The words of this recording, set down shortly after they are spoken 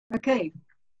Okay.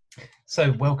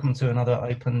 So welcome to another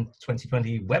Open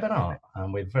 2020 webinar.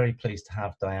 We're very pleased to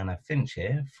have Diana Finch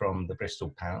here from the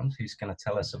Bristol Pound, who's going to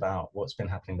tell us about what's been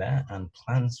happening there and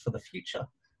plans for the future.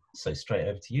 So straight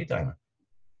over to you, Diana.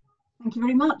 Thank you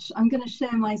very much. I'm going to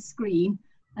share my screen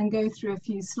and go through a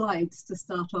few slides to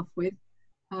start off with.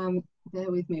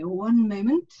 Bear with me one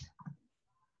moment.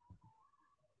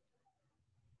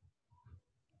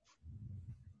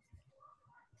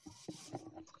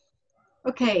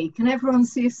 Okay, can everyone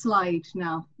see a slide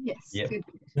now? Yes, yep. Good.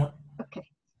 Yep. Okay.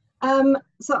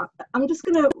 So I'm just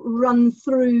going to run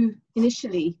through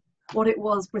initially what it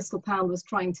was Bristol Pound was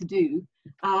trying to do.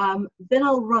 Then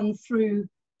I'll run through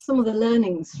some of the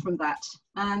learnings from that,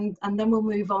 and then we'll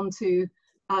move on to,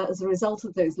 as a result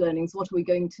of those learnings, what are we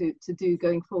going to do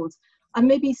going forwards. And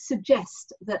maybe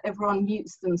suggest that everyone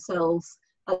mutes themselves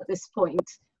at this point,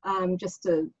 just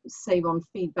to save on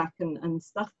feedback and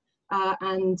stuff.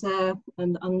 And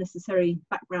unnecessary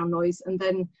background noise. And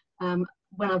then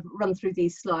when I've run through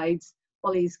these slides,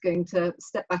 Ollie's going to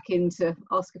step back in to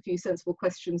ask a few sensible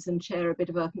questions and share a bit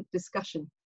of a discussion.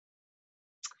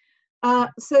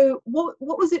 So what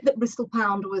was it that Bristol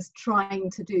Pound was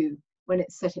trying to do when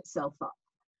it set itself up?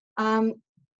 And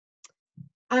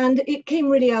it came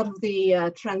really out of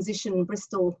the transition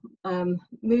Bristol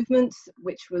movement,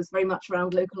 which was very much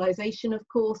around localization, of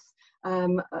course,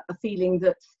 a feeling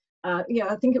that I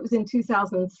think it was in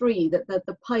 2003 that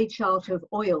the pie chart of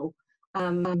oil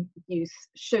use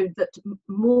showed that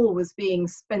more was being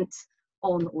spent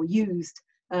on or used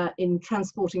in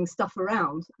transporting stuff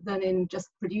around than in just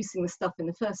producing the stuff in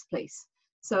the first place.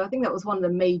 So I think that was one of the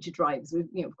major drivers.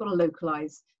 We've got to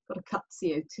localize, got to cut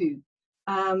CO2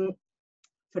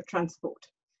 for transport.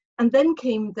 And then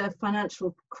came the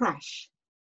financial crash.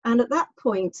 And at that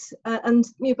point,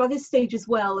 by this stage as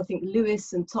well, I think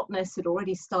Lewis and Totnes had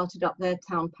already started up their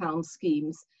town pound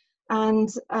schemes. And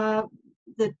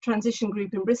the transition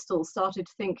group in Bristol started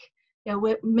to think,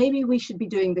 maybe we should be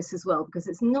doing this as well, because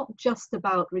it's not just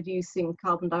about reducing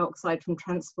carbon dioxide from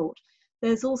transport.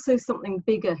 There's also something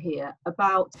bigger here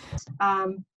about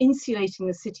insulating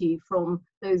the city from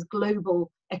those global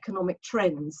economic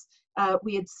trends.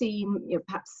 We had seen,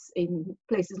 perhaps in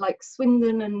places like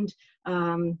Swindon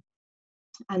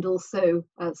and also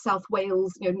South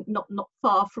Wales, not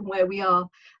far from where we are,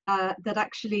 that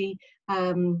actually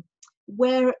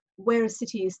where a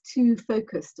city is too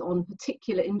focused on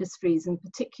particular industries and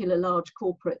particular large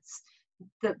corporates,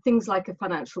 that things like a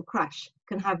financial crash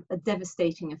can have a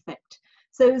devastating effect.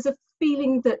 So there's a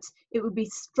feeling that it would be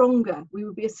stronger, we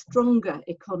would be a stronger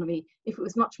economy if it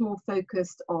was much more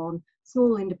focused on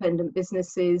small independent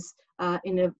businesses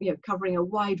covering a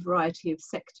wide variety of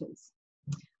sectors.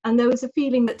 And there was a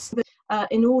feeling that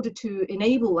in order to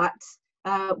enable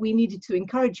that, we needed to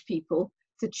encourage people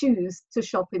to choose to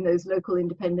shop in those local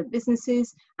independent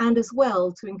businesses, and as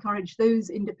well to encourage those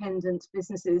independent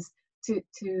businesses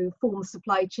to form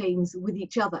supply chains with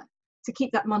each other, to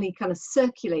keep that money kind of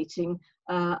circulating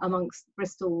amongst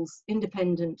Bristol's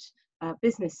independent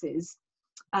businesses.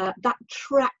 That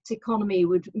trapped economy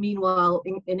would meanwhile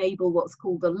enable what's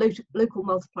called the local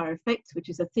multiplier effect, which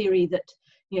is a theory that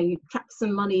you trap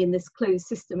some money in this closed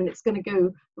system and it's going to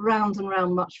go round and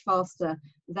round much faster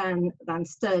than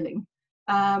sterling,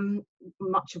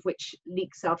 much of which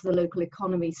leaks out of the local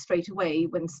economy straight away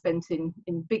when spent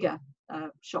in bigger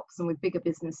shops and with bigger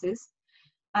businesses.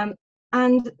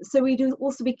 And so we'd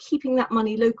also be keeping that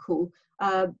money local,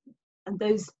 and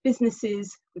those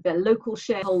businesses with their local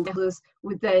shareholders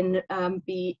would then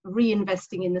be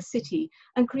reinvesting in the city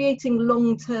and creating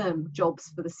long-term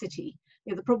jobs for the city.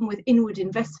 The problem with inward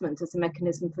investment as a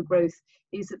mechanism for growth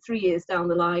is that 3 years down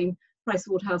the line,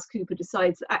 PricewaterhouseCoopers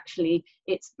decides that actually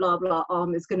its blah blah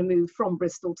arm is going to move from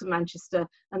Bristol to Manchester,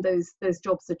 and those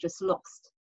jobs are just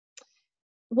lost.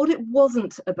 What it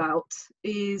wasn't about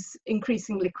is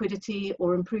increasing liquidity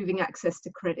or improving access to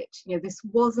credit. This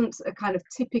wasn't a kind of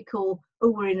typical,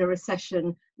 oh, we're in a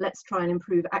recession, let's try and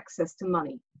improve access to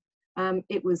money.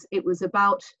 It was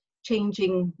about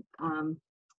changing,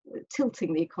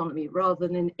 tilting the economy rather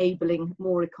than enabling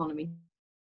more economy.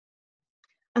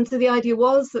 And so the idea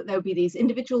was that there would be these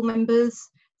individual members,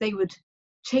 they would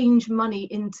change money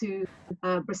into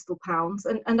Bristol pounds.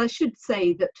 And I should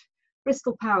say that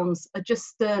Bristol pounds are just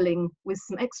sterling with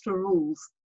some extra rules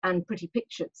and pretty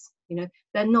pictures.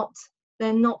 They're not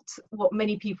what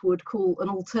many people would call an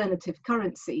alternative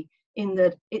currency, in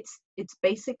that it's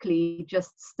basically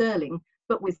just sterling,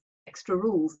 but with extra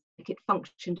rules to make it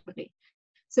function differently.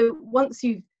 So once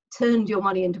you've turned your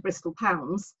money into Bristol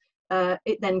pounds,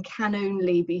 it then can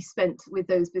only be spent with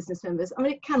those business members. I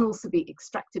mean, it can also be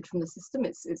extracted from the system.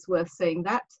 It's worth saying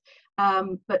that.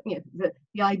 But you know,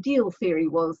 the ideal theory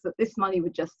was that this money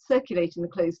would just circulate in the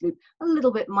closed loop. A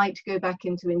little bit might go back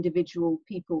into individual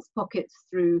people's pockets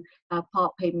through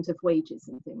part payment of wages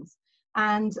and things.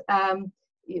 And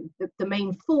the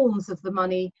main forms of the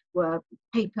money were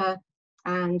paper,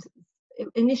 and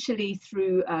initially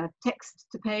through text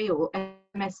to pay or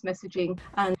SMS messaging,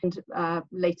 and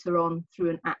later on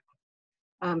through an app.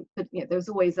 But you know, there was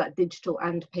always that digital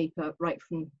and paper right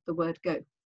from the word go.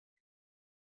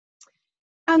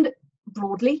 And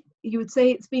broadly, you would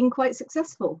say it's been quite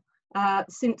successful.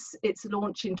 Since its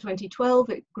launch in 2012,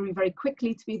 it grew very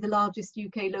quickly to be the largest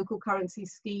UK local currency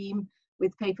scheme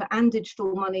with paper and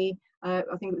digital money. I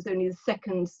think it was only the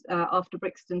second after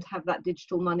Brixton to have that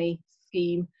digital money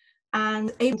scheme,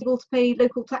 and able to pay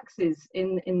local taxes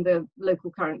in the local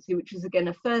currency, which was again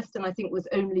a first, and I think was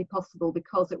only possible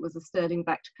because it was a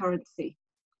sterling-backed currency.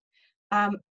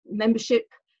 Membership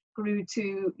grew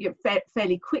to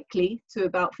fairly quickly to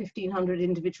about 1,500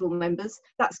 individual members.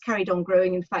 That's carried on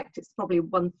growing. In fact, it's probably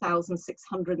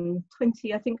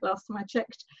 1,620, I think, last time I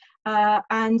checked.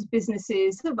 And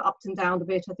businesses have upped and down a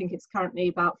bit. I think it's currently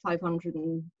about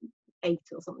 508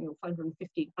 or something, or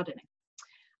 550, I don't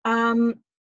know.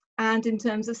 And in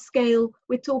terms of scale,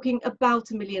 we're talking about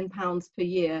 £1 million per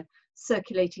year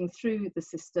circulating through the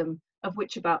system, of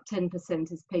which about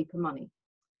 10% is paper money.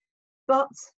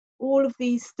 But all of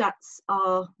these stats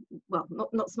are, well,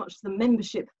 not so much the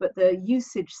membership, but the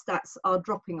usage stats are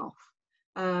dropping off.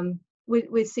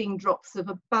 We're seeing drops of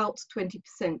about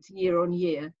 20% year on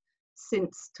year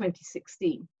since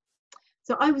 2016.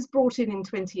 So I was brought in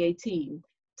 2018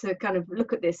 to kind of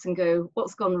look at this and go,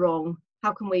 what's gone wrong?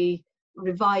 How can we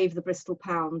revive the Bristol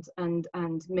Pound and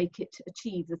make it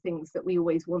achieve the things that we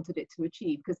always wanted it to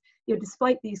achieve? Because you know,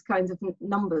 despite these kinds of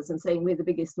numbers and saying we're the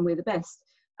biggest and we're the best,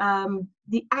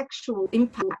 the actual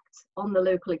impact on the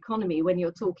local economy, when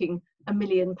you're talking £1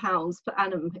 million per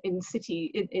annum in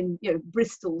you know,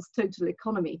 Bristol's total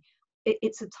economy,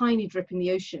 it's a tiny drip in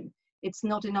the ocean. It's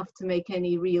not enough to make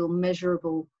any real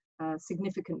measurable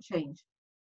significant change.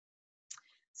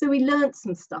 So we learned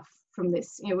some stuff from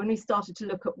this. You know, when we started to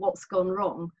look at what's gone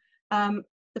wrong,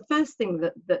 the first thing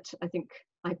that I think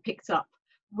I picked up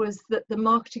was that the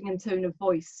marketing and tone of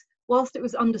voice, whilst it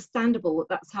was understandable that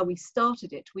that's how we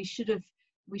started it, we should have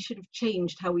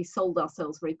changed how we sold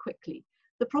ourselves very quickly.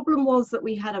 The problem was that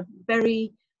we had a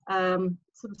very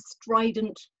sort of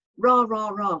strident, rah, rah,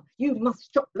 rah, you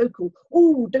must shop local,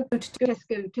 oh, don't go to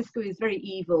Tesco, Tesco is very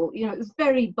evil. You know, it was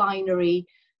very binary.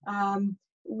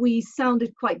 We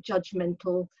sounded quite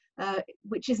judgmental,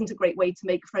 which isn't a great way to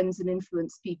make friends and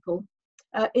influence people.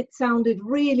 It sounded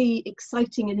really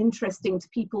exciting and interesting to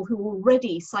people who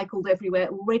already cycled everywhere,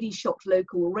 already shopped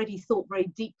local, already thought very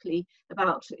deeply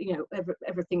about, you know,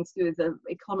 everything to do with the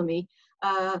economy.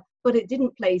 But it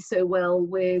didn't play so well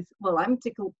with, well, I'm a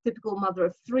typical mother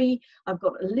of 3. I've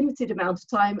got a limited amount of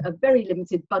time, a very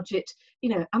limited budget. You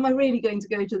know, am I really going to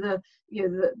go to the, you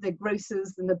know, the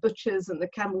grocers and the butchers and the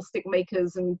candlestick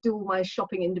makers and do all my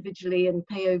shopping individually and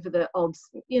pay over the odds?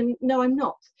 You know, no, I'm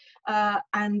not.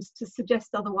 And to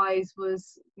suggest otherwise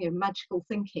was, you know, magical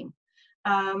thinking.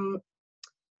 And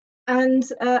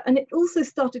it also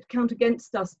started to count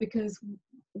against us, because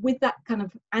with that kind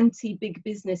of anti-big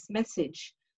business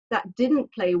message, that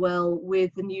didn't play well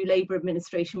with the new Labour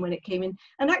administration when it came in.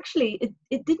 And actually,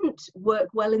 it didn't work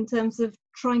well in terms of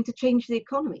trying to change the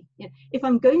economy. You know, if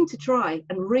I'm going to try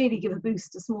and really give a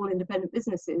boost to small independent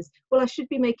businesses, well, I should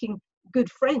be making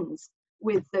good friends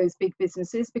with those big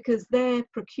businesses, because their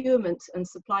procurement and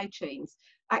supply chains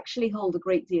actually hold a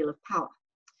great deal of power.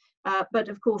 But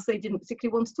of course, they didn't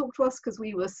particularly want to talk to us, because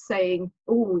we were saying,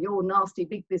 oh, you're nasty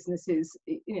big businesses.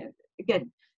 You know,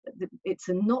 again, it's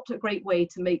not a great way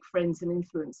to make friends and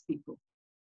influence people.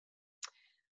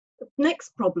 The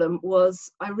next problem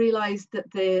was I realized that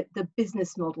the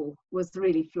business model was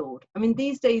really flawed. I mean,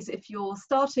 these days, if you're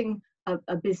starting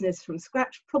a business from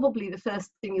scratch, probably the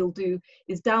first thing you'll do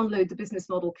is download the business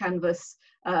model canvas,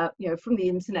 you know, from the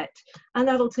internet, and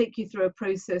that'll take you through a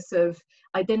process of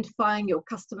identifying your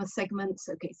customer segments.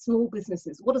 Okay, small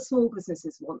businesses, what do small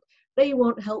businesses want? They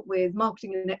want help with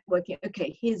marketing and networking.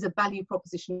 Okay, here's a value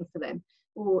proposition for them.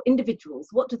 Or individuals,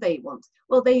 what do they want?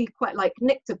 Well, they quite like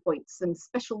nectar points and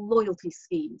special loyalty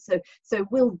schemes, so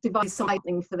we'll devise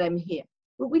something for them here.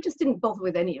 But we just didn't bother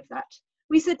with any of that.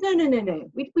 We said, no,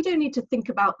 we don't need to think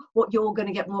about what you're going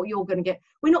to get and what you're going to get.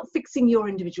 We're not fixing your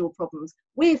individual problems.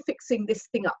 We're fixing this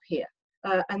thing up here.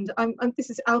 this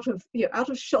is out of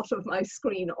shot of my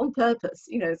screen on purpose.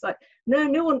 It's like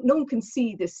no one can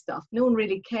see this stuff. No one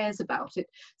really cares about it.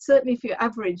 Certainly for your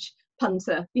average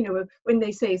punter, when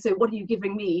they say, so what are you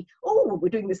giving me? Oh, we're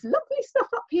doing this lovely stuff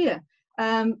up here.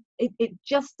 It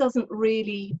just doesn't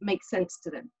really make sense to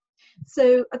them.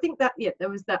 So I think that there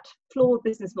was that flawed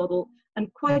business model,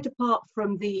 and quite apart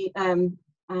from the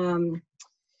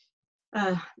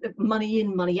money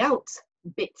in, money out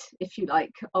bit, if you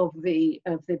like, of the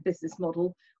business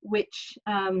model, which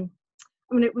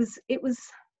it was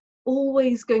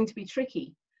always going to be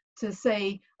tricky to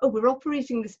say, oh, we're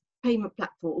operating this payment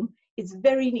platform. It's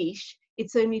very niche.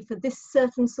 It's only for this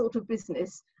certain sort of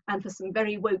business and for some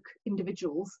very woke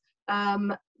individuals.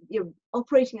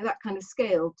 Operating at that kind of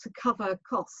scale to cover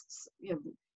costs,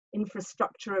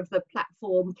 infrastructure of the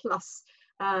platform plus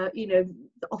the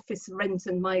office rent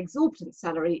and my exorbitant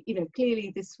salary,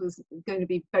 clearly this was going to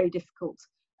be very difficult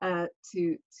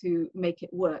to make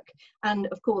it work. And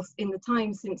of course, in the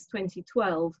time since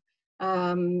 2012,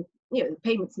 the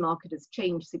payments market has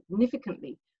changed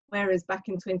significantly. Whereas back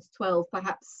in 2012,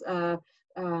 perhaps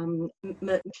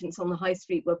merchants on the high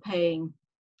street were paying,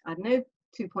 I don't know,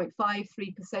 2.5,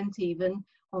 3% even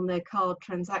on their card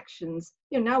transactions.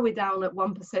 Now we're down at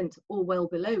 1% or well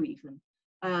below even,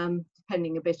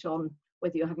 depending a bit on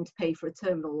whether you're having to pay for a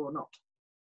terminal or not.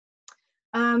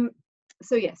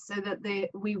 So yes, so that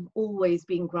we've always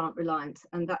been grant reliant,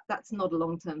 and that's not a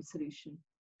long-term solution.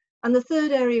 And the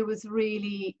third area was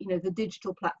really, the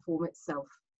digital platform itself.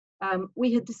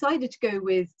 We had decided to go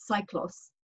with Cyclos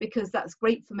because that's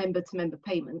great for member-to-member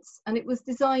payments, and it was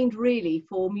designed really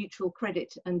for mutual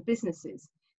credit and businesses.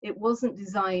 It wasn't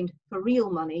designed for real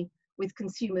money with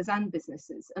consumers and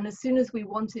businesses. And as soon as we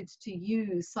wanted to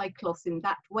use Cyclos in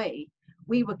that way,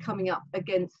 we were coming up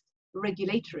against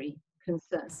regulatory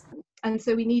concerns. And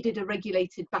so we needed a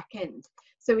regulated back end.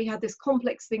 So we had this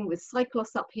complex thing with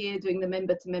Cyclos up here doing the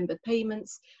member-to-member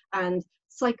payments, and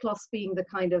Cyclos being the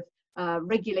kind of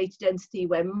regulated entity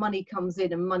where money comes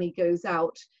in and money goes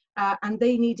out, and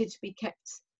they needed to be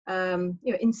kept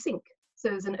in sync. So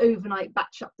there's an overnight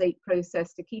batch update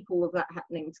process to keep all of that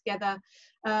happening together.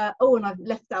 Oh, and I've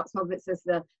left out some of it. Says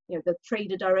the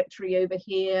trader directory over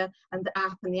here, and the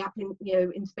app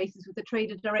interfaces with the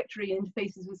trader directory,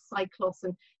 interfaces with Cyclos,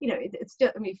 and it's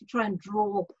just, if you try and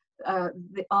draw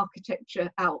the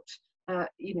architecture out,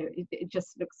 it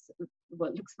just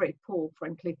looks very poor,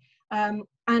 frankly.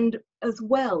 And as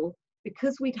well,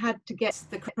 because we'd had to get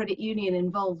the credit union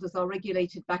involved as our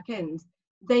regulated back end,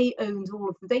 they owned all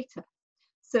of the data.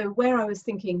 So where I was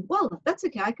thinking, well, that's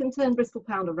okay, I can turn Bristol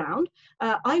Pound around.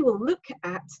 I will look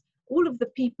at all of the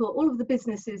people, all of the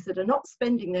businesses that are not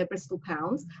spending their Bristol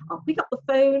Pounds. I'll pick up the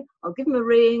phone, I'll give them a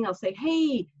ring, I'll say,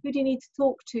 hey, who do you need to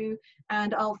talk to?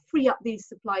 And I'll free up these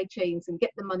supply chains and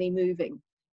get the money moving.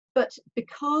 But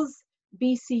because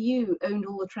BCU owned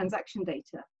all the transaction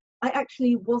data, I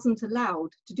actually wasn't allowed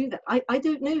to do that. I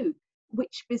don't know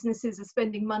which businesses are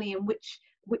spending money and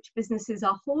which businesses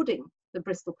are hoarding the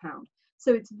Bristol Pound.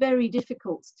 So it's very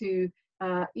difficult to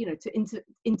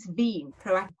intervene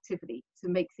proactively to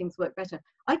make things work better.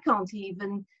 I can't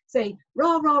even say,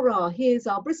 rah, rah, rah, here's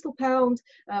our Bristol Pound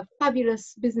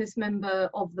fabulous business member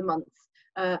of the month,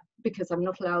 because I'm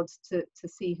not allowed to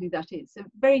see who that is. So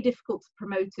very difficult to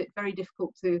promote it, very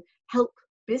difficult to help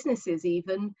businesses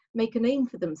even make a name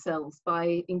for themselves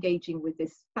by engaging with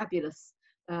this fabulous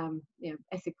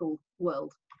ethical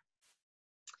world.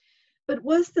 But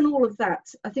worse than all of that,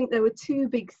 I think there were two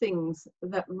big things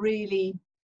that really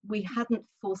we hadn't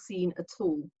foreseen at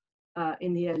all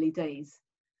in the early days.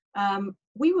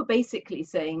 We were basically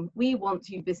saying, we want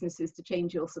you businesses to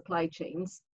change your supply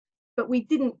chains, but we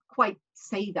didn't quite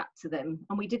say that to them,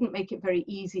 and we didn't make it very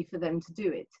easy for them to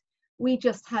do it. We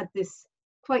just had this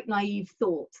quite naive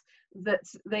thought that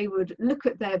they would look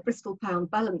at their Bristol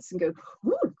Pound balance and go,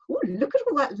 ooh, look at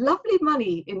all that lovely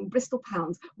money in Bristol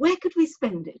Pounds. Where could we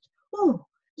spend it? Oh,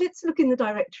 let's look in the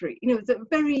directory. It's a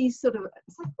very sort of,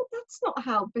 it's like, well, that's not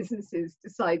how businesses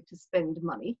decide to spend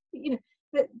money.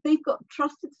 They've got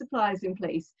trusted suppliers in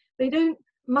place. They don't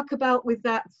muck about with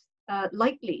that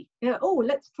lightly. Oh,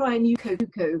 let's try a new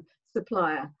cocoa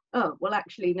supplier. Oh, well,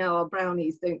 actually now our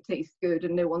brownies don't taste good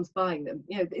and no one's buying them.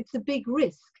 It's a big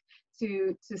risk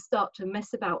to start to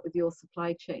mess about with your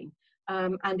supply chain.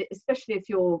 And especially if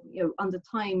you're under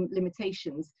time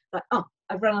limitations, like, oh,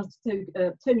 I've run out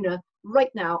of toner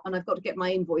right now and I've got to get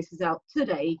my invoices out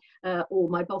today, or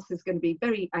my boss is going to be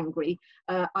very angry.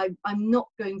 I'm not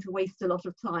going to waste a lot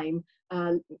of time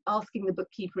asking the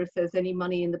bookkeeper if there's any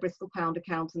money in the Bristol Pound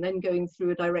account and then going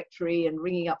through a directory and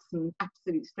ringing up some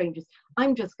absolute strangers.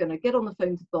 I'm just going to get on the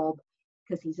phone to Bob,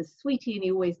 because he's a sweetie and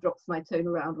he always drops my tone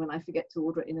around when I forget to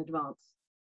order it in advance.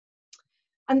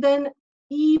 And then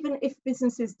even if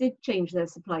businesses did change their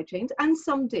supply chains, and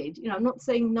some did, you know, I'm not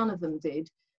saying none of them did,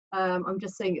 I'm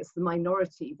just saying it's the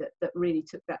minority that really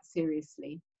took that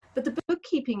seriously. But the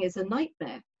bookkeeping is a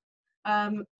nightmare.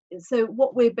 So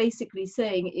what we're basically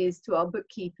saying is to our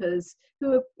bookkeepers,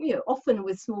 who are, you know, often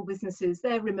with small businesses,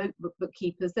 they're remote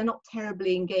bookkeepers, they're not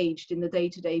terribly engaged in the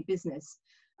day-to-day business.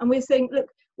 And we're saying, look,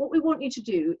 what we want you to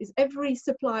do is every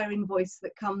supplier invoice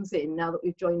that comes in, now that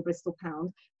we've joined Bristol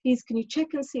Pound, please can you check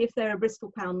and see if they're a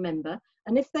Bristol Pound member?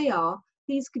 And if they are,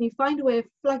 please can you find a way of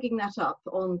flagging that up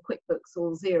on QuickBooks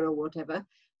or Xero or whatever?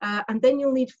 And then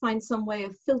you'll need to find some way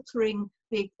of filtering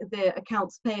the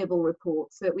accounts payable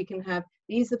report so that we can have,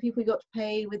 these are the people you got to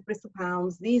pay with Bristol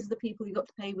Pounds, these are the people you got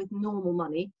to pay with normal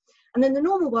money. And then the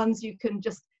normal ones you can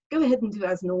just go ahead and do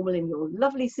as normal in your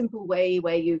lovely simple way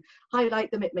where you highlight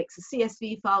them, it makes a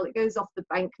CSV file, it goes off the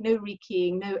bank, no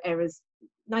rekeying, no errors,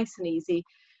 nice and easy.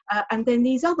 And then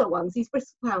these other ones, these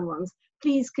Bristol Pound ones,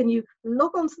 please can you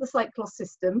log onto the Cyclos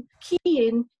system, key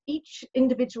in each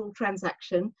individual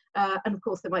transaction, and of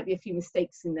course there might be a few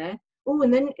mistakes in there. Oh,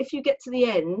 and then if you get to the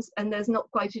end and there's not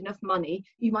quite enough money,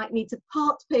 you might need to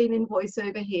part pay an invoice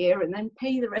over here and then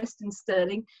pay the rest in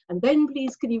sterling. And then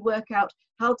please can you work out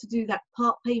how to do that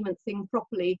part payment thing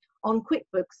properly on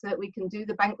QuickBooks so that we can do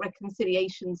the bank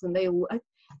reconciliations and they all,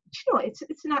 you know,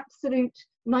 it's an absolute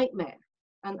nightmare.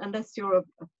 And unless you're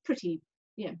a pretty,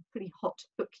 pretty hot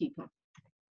bookkeeper.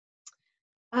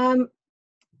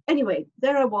 Anyway,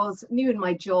 there I was, new in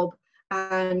my job,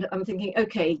 and I'm thinking,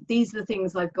 okay, these are the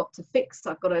things I've got to fix.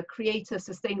 I've got to create a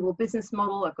sustainable business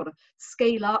model. I've got to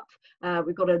scale up.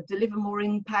 We've got to deliver more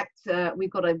impact.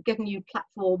 We've got to get a new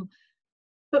platform.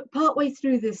 But partway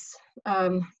through this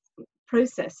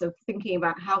process of thinking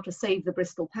about how to save the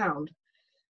Bristol Pound,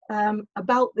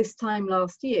 about this time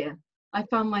last year, I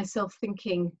found myself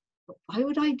thinking, why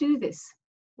would I do this?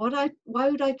 Why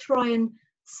would I try and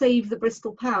save the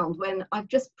Bristol Pound when I've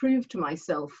just proved to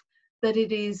myself that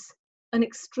it is an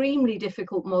extremely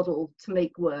difficult model to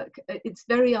make work. It's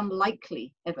very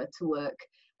unlikely ever to work.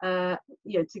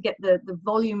 You know, to get the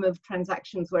volume of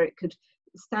transactions where it could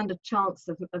stand a chance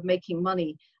of making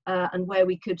money, and where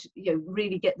we could, you know,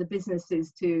 really get the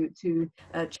businesses to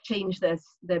change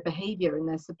their behavior in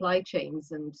their supply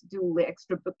chains and do all the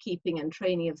extra bookkeeping and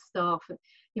training of staff. And,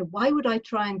 you know, why would I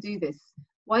try and do this?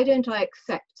 Why don't I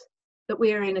accept that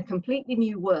we're in a completely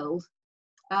new world,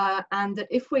 and that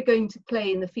if we're going to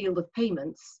play in the field of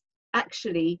payments,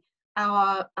 actually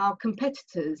our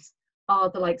competitors are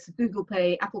the likes of Google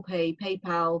Pay, Apple Pay,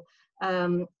 PayPal,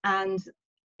 and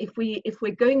if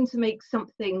we're going to make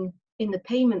something in the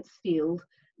payments field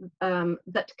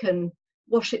that can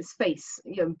wash its face,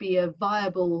 you know, be a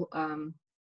viable what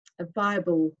do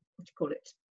you call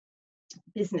it,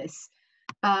 business,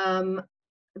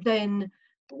 then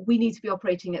we need to be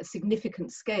operating at significant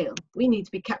scale. We need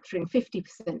to be capturing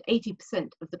 50%,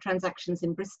 80% of the transactions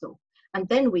in Bristol. And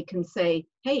then we can say,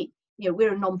 hey, you know,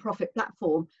 we're a non-profit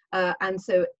platform. And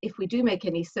so if we do make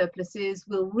any surpluses,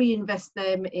 we'll reinvest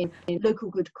them in local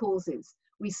good causes.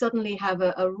 We suddenly have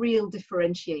a real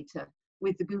differentiator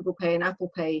with the Google Pay and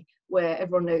Apple Pay, where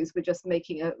everyone knows we're just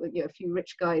making a few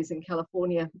rich guys in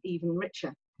California even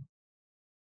richer.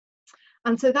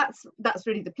 And so that's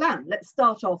really the plan. Let's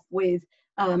start off with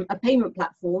a payment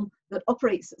platform that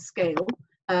operates at scale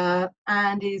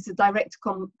and is a direct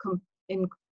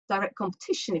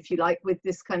competition, if you like, with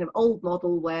this kind of old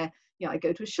model where, you know, I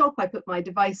go to a shop, I put my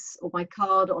device or my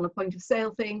card on a point of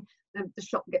sale thing, the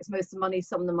shop gets most of the money,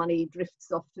 some of the money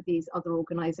drifts off to these other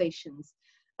organizations.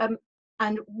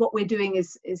 And what we're doing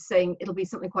is saying it'll be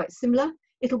something quite similar.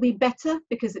 It'll be better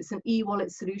because it's an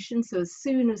e-wallet solution. So as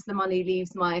soon as the money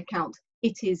leaves my account,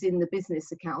 it is in the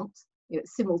business account. You know,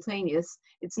 it's simultaneous.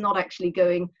 It's not actually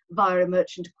going via a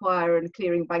merchant acquirer and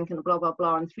clearing bank and blah, blah,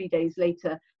 blah. And 3 days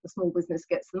later, the small business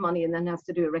gets the money and then has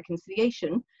to do a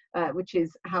reconciliation, which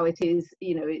is how it is,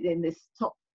 you know, in this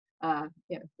top,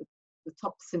 the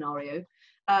top scenario.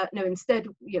 No, instead,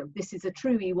 you know, this is a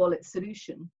true e-wallet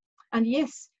solution. And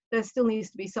yes, there still needs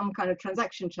to be some kind of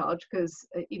transaction charge because,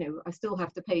 you know, I still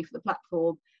have to pay for the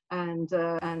platform and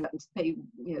pay,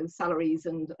 you know, salaries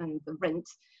and the rent.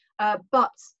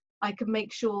 But I can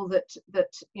make sure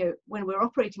that you know, when we're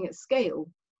operating at scale,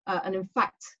 and in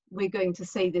fact, we're going to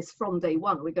say this from day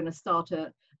one, we're going to start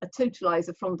a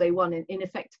totalizer from day one, in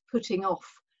effect, putting off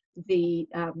the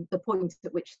point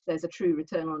at which there's a true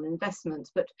return on investment.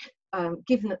 But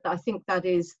given that I think that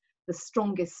is the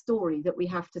strongest story that we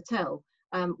have to tell,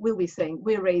 we'll be saying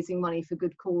we're raising money for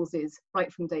good causes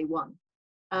right from day one.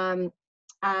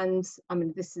 And I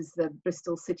mean, this is the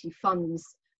Bristol City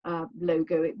Funds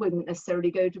logo. It wouldn't necessarily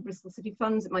go to Bristol City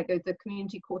Funds, it might go to the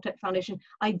Community Quartet Foundation.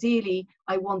 Ideally,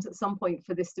 I want at some point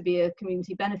for this to be a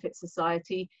community benefit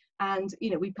society, and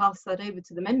we pass that over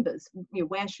to the members.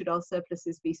 Where should our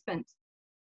surpluses be spent?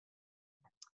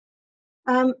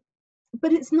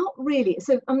 But it's not really,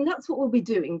 so I mean, that's what we'll be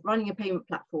doing, running a payment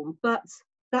platform, but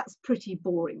that's pretty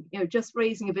boring. Just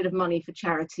raising a bit of money for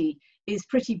charity is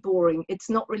pretty boring. It's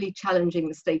not really challenging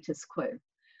the status quo.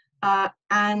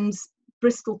 And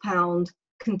Bristol Pound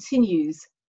continues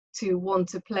to want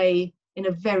to play in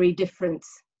a very different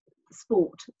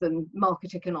sport than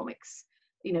market economics.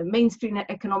 Mainstream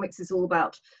economics is all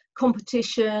about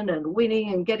competition and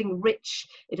winning and getting rich.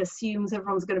 It assumes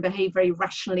everyone's going to behave very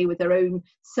rationally with their own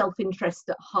self-interest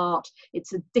at heart.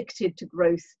 It's addicted to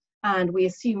growth, and we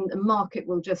assume the market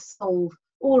will just solve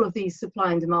all of these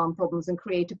supply and demand problems and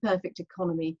create a perfect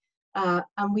economy.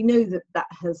 And we know that that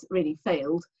has really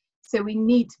failed. So we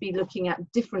need to be looking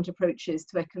at different approaches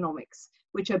to economics,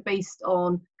 which are based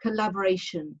on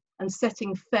collaboration and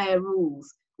setting fair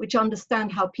rules, which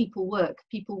understand how people work.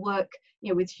 People work,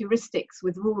 with heuristics,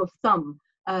 with rule of thumb,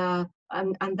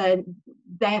 and then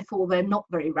therefore they're not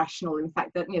very rational. In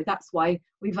fact, that's why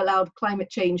we've allowed climate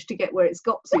change to get where it's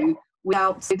got to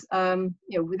without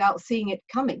seeing it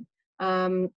coming.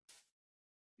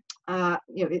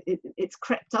 It's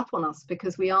crept up on us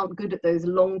because we aren't good at those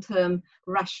long-term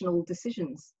rational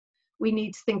decisions. We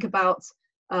need to think about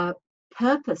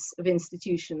purpose of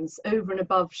institutions over and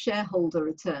above shareholder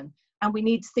return. And we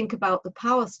need to think about the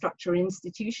power structure in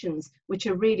institutions which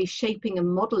are really shaping and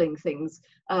modeling things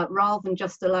rather than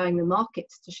just allowing the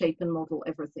market to shape and model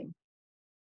everything.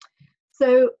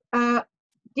 So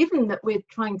given that we're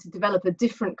trying to develop a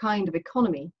different kind of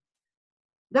economy,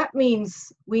 that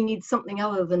means we need something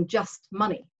other than just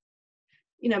money.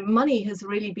 Money has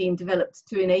really been developed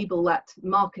to enable that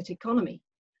market economy.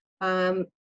 And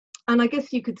I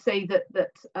guess you could say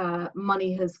that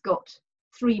money has got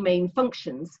three main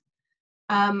functions.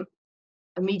 A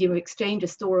medium of exchange, a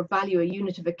store of value, a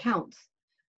unit of account.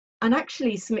 And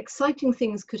actually some exciting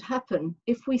things could happen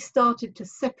if we started to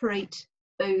separate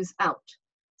those out.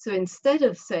 So instead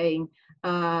of saying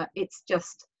it's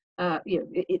just,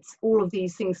 it's all of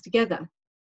these things together,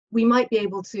 we might be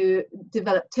able to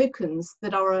develop tokens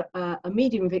that are a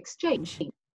medium of exchange,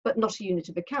 but not a unit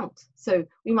of account. So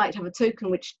we might have a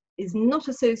token which is not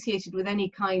associated with any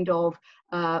kind of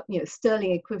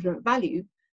sterling equivalent value,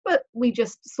 but we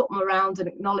just swap them around and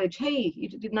acknowledge, hey, you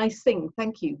did a nice thing,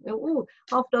 thank you. Oh,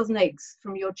 half a dozen eggs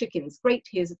from your chickens, great,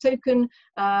 here's a token.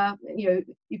 You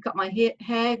cut my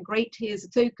hair, great, here's a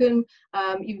token.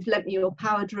 You've lent me your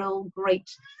power drill, great,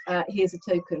 here's a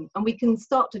token. And we can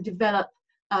start to develop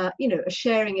a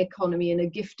sharing economy and a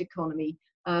gift economy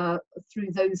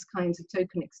through those kinds of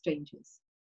token exchanges.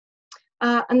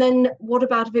 And then what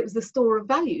about if it was the store of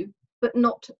value, but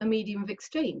not a medium of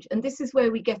exchange? And this is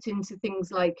where we get into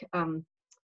things like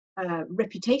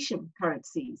reputation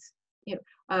currencies.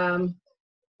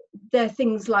 They're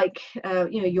things like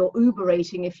your Uber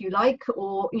rating, if you like,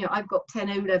 or I've got 10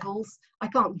 O levels. I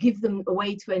can't give them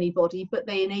away to anybody, but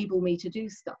they enable me to do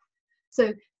stuff.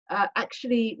 So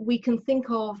actually, we can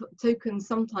think of tokens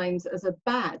sometimes as a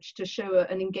badge to show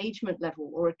an engagement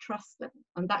level or a trust level,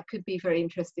 and that could be very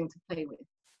interesting to play with.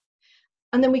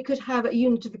 And then we could have a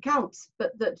unit of account,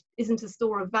 but that isn't a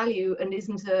store of value and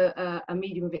isn't a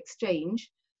medium of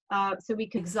exchange. So we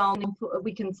can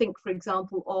think, for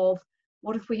example, of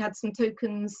what if we had some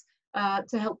tokens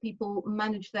to help people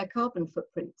manage their carbon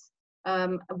footprint,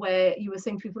 where you were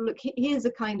saying to people, look, here's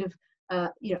a kind of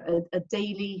a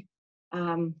daily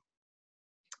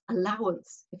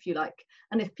allowance, if you like.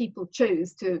 And if people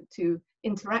chose to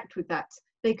interact with that,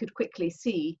 they could quickly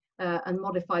see and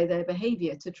modify their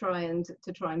behavior to try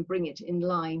and bring it in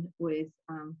line with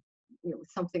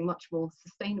something much more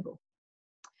sustainable.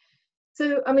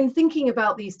 So I mean, thinking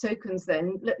about these tokens,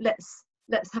 then let's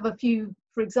have a few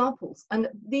for examples. And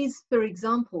these for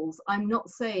examples, I'm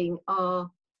not saying are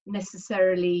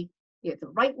necessarily the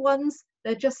right ones.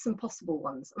 They're just some possible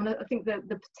ones. I mean, I think that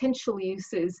the potential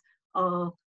uses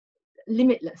are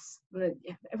limitless.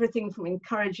 Everything from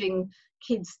encouraging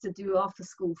kids to do after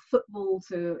school football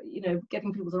to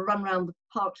getting people to run around the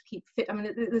park to keep fit. I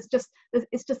mean, it's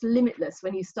just limitless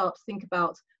when you start to think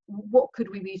about what could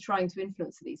we be trying to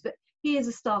influence these. But here's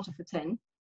a starter for 10.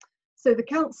 So the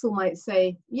council might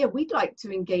say, yeah, we'd like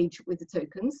to engage with the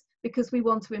tokens because we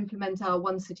want to implement our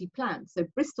One City plan. So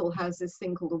Bristol has this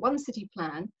thing called a One City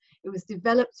plan. It was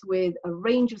developed with a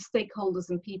range of stakeholders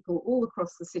and people all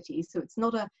across the city. So it's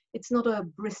not a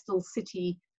Bristol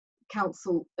City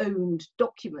council-owned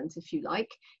document, if you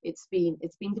like. It's been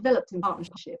developed in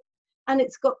partnership, and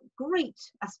it's got great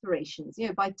aspirations. You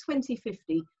know, by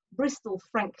 2050, Bristol,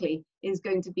 frankly, is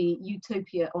going to be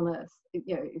utopia on earth.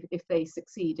 You know, if they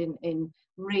succeed in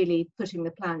really putting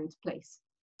the plan into place.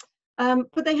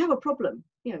 But they have a problem,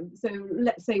 you know. So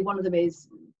let's say one of them is,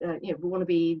 you know, we want to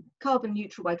be carbon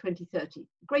neutral by 2030.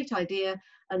 Great idea.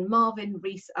 And Marvin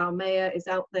Rees, our mayor, is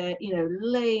out there, you know,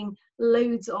 laying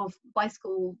loads of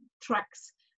bicycle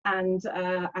tracks and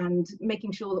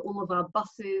making sure that all of our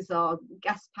buses are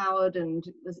gas powered and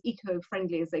as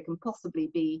eco-friendly as they can possibly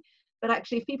be. But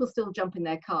actually, if people still jump in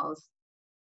their cars,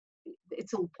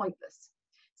 it's all pointless.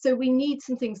 So we need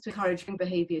some things to encourage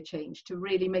behaviour change, to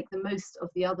really make the most of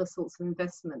the other sorts of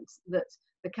investments that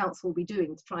the council will be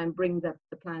doing to try and bring the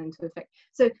plan into effect.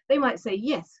 So they might say,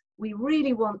 yes, we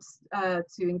really want to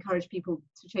encourage people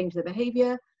to change their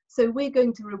behaviour. So we're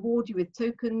going to reward you with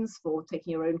tokens for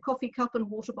taking your own coffee cup and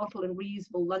water bottle and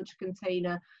reusable lunch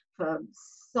container, for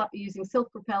using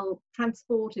self-propelled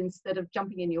transport instead of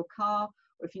jumping in your car,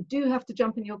 or if you do have to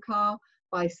jump in your car,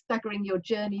 by staggering your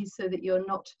journeys so that you're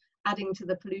not adding to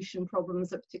the pollution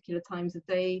problems at particular times of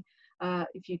day.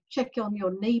 If you check on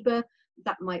your neighbour,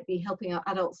 that might be helping our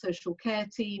adult social care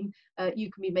team.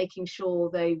 You can be making sure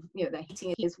their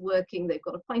heating is working, they've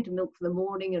got a pint of milk for the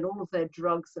morning and all of their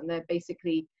drugs, and they're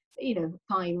basically, you know,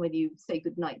 fine when you say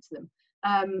goodnight to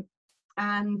them.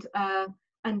 And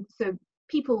so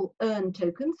people earn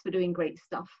tokens for doing great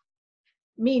stuff.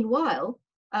 Meanwhile,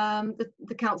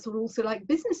 the council would also like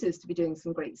businesses to be doing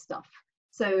some great stuff.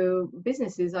 So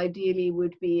businesses ideally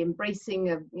would be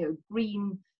embracing a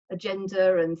green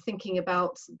agenda and thinking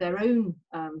about their own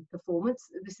performance.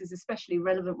 This is especially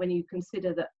relevant when you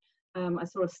consider that I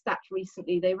saw a stat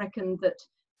recently. They reckon that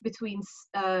between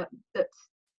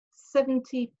 60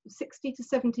 to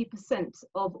 70%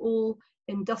 of all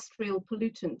industrial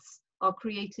pollutants are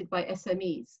created by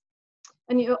SMEs.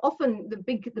 And you know, often the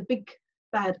big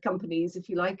bad companies, if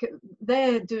you like,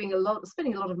 they're doing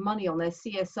spending a lot of money on their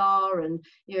CSR and,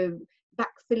 you know,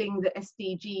 backfilling the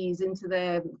SDGs into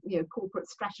their, you know, corporate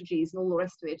strategies and all the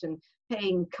rest of it, and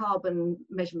paying carbon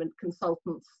measurement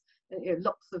consultants, you know,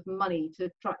 lots of money to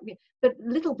try. But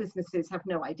little businesses have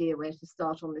no idea where to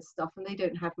start on this stuff, and they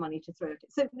don't have money to throw at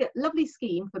it. So yeah, lovely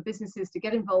scheme for businesses to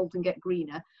get involved and get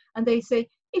greener. And they say,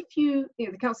 if you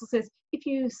know, the council says, if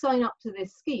you sign up to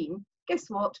this scheme, guess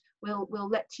what? We'll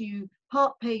let you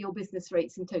part pay your business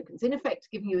rates in tokens, in effect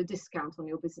giving you a discount on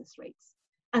your business rates.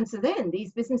 And so then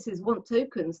these businesses want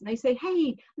tokens, and they say,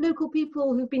 hey, local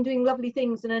people who've been doing lovely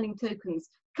things and earning tokens,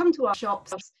 come to our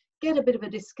shops, get a bit of a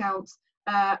discount,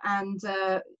 and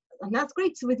that's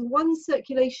great. So with one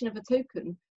circulation of a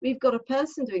token, we've got a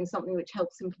person doing something which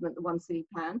helps implement the One City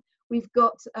plan. We've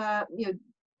got you know,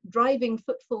 driving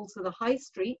footfall to the high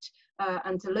street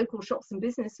and to local shops and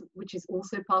business, which is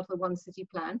also part of the One City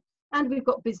plan. And we've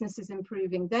got businesses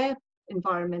improving their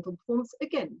environmental performance,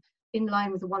 again, in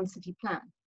line with the One City plan.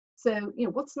 So, you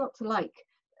know, what's not to like?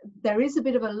 There is a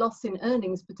bit of a loss in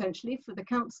earnings potentially for the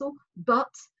council,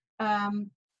 but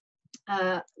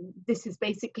this is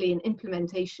basically an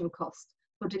implementation cost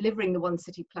for delivering the One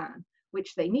City plan,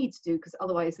 which they need to do, because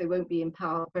otherwise they won't be in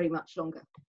power very much longer.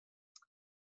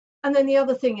 And then the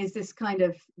other thing is this kind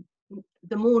of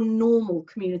the more normal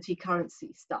community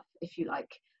currency stuff, if you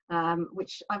like,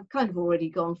 which I've kind of already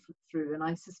gone through, and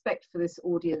I suspect for this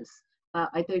audience,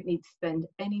 I don't need to spend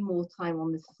any more time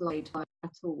on this slide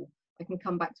at all. I can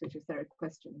come back to it if there are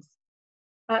questions.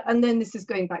 And then this is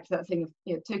going back to that thing of,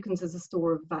 you know, tokens as a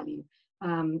store of value.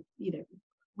 You know,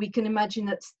 we can imagine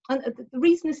that, and the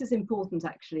reason this is important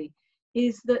actually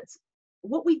is that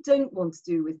what we don't want to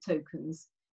do with tokens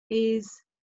is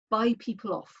buy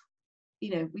people off. You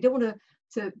know, we don't want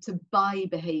to buy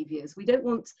behaviors. We don't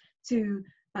want to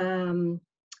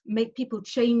make people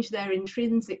change their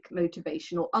intrinsic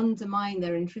motivation or undermine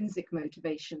their intrinsic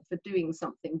motivation for doing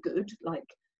something good,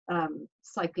 like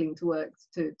cycling to work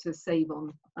to save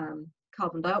on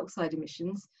carbon dioxide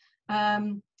emissions.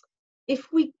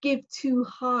 If we give too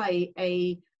high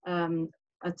a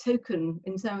token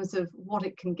in terms of what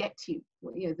it can get you,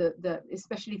 you know,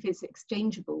 especially if it's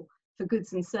exchangeable for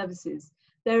goods and services,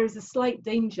 there is a slight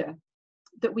danger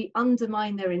that we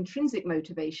undermine their intrinsic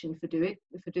motivation for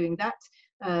doing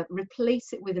that,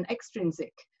 replace it with an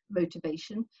extrinsic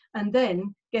motivation, and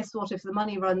then guess what? If the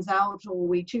money runs out, or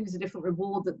we choose a different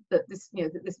reward that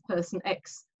this person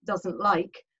X doesn't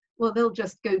like, well, they'll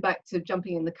just go back to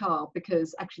jumping in the car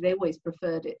because actually they always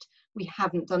preferred it. We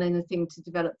haven't done anything to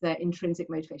develop their intrinsic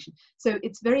motivation. So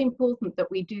it's very important that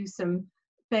we do some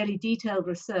fairly detailed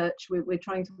research. We're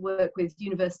trying to work with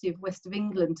University of West of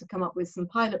England to come up with some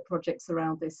pilot projects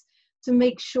around this, to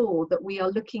make sure that we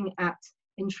are looking at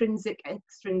intrinsic,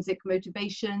 extrinsic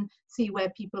motivation, see where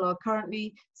people are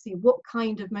currently, see what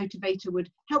kind of motivator would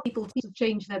help people to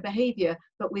change their behavior,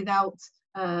 but without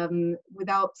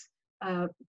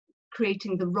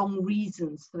creating the wrong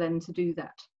reasons for them to do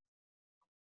that.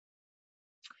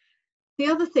 The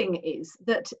other thing is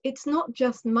that it's not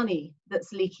just money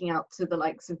that's leaking out to the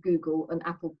likes of Google and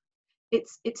Apple,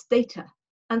 it's data.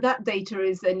 And that data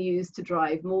is then used to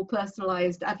drive more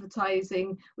personalized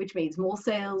advertising, which means more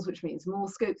sales, which means more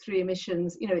scope 3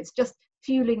 emissions. You know, it's just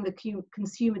fueling the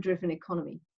consumer-driven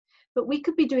economy. But we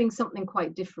could be doing something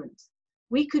quite different.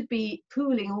 We could be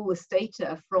pooling all this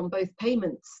data from both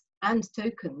payments and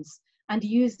tokens and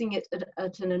using it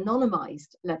at an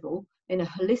anonymized level in a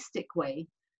holistic way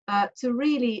to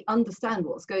really understand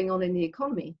what's going on in the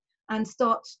economy and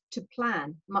start to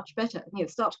plan much better, you know,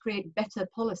 start to create better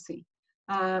policy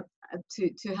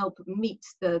to help meet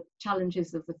the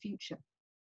challenges of the future.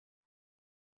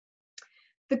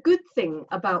 The good thing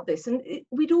about this, and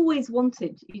we'd always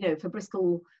wanted, you know, for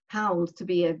Bristol Pound to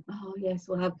be oh yes,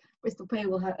 we'll have Bristol Pay,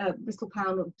 we'll have Bristol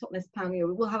Pound or Totnes Pound, you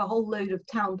know, we'll have a whole load of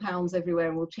town pounds everywhere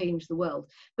and we'll change the world.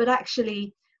 But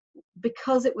actually,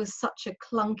 because it was such a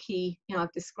clunky, you know,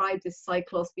 I've described this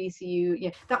Cyclos, BCU, you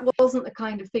know, that wasn't the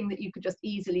kind of thing that you could just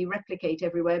easily replicate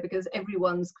everywhere, because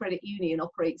everyone's credit union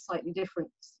operates slightly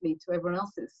differently to everyone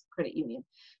else's credit union.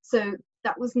 So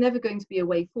that was never going to be a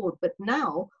way forward. But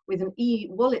now with an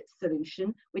e-wallet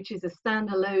solution, which is a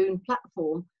standalone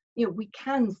platform, you know, we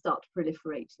can start to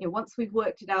proliferate. You know, once we've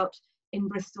worked it out in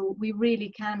Bristol, we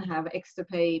really can have Exeter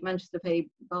Pay, Manchester Pay,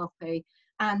 Bath Pay,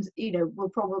 and, you know, we'll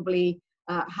probably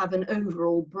have an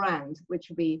overall brand, which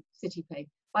will be CityPay.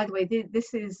 By the way,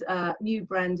 this is new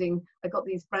branding. I got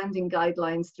these branding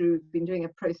guidelines through, been doing a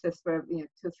process for 2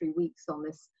 or 3 weeks on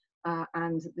this,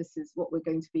 and this is what we're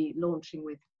going to be launching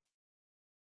with.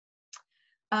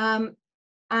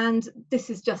 And this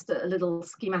is just a little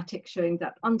schematic showing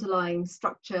that underlying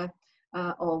structure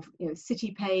of, you know,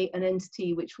 CityPay, an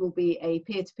entity which will be a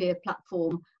peer-to-peer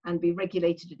platform and be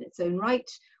regulated in its own right,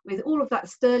 with all of that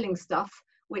sterling stuff,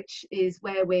 which is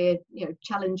where we're, you know,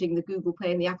 challenging the Google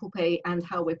Pay and the Apple Pay and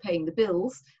how we're paying the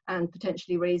bills and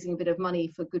potentially raising a bit of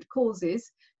money for good causes.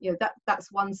 You know,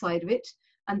 that's one side of it.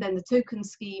 And then the token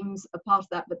schemes are part of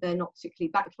that, but they're not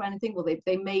particularly backed by anything. Well,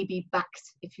 they may be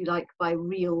backed, if you like, by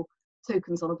real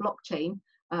tokens on a blockchain,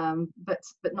 but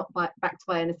not backed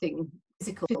by anything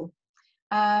physical.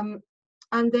 And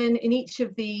then in each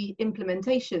of the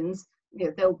implementations, you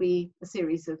know, there'll be a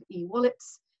series of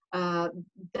e-wallets.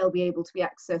 They'll be able to be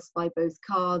accessed by both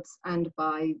cards and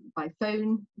by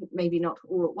phone, maybe not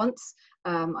all at once.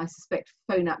 I suspect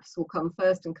phone apps will come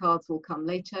first and cards will come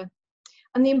later.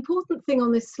 And the important thing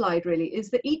on this slide really is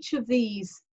that each of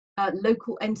these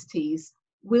local entities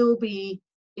will be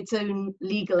its own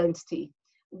legal entity,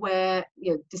 where,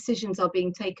 you know, decisions are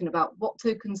being taken about what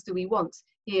tokens do we want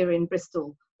here in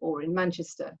Bristol or in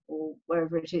Manchester or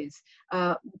wherever it is.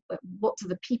 What do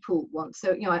the people want?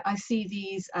 So, you know, I see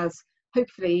these as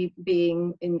hopefully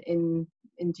being in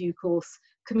due course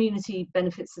community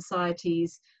benefit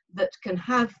societies that can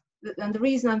have, and the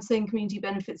reason I'm saying community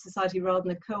benefit society rather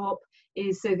than a co-op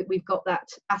is so that we've got that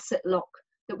asset lock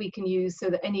that we can use, so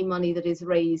that any money that is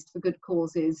raised for good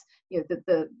causes, you know, that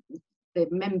the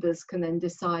members can then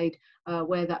decide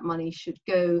where that money should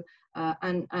go,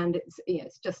 and it's, you know,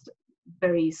 it's just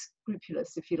very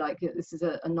scrupulous, if you like. This is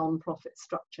a non-profit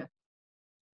structure.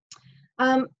 So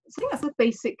I think that's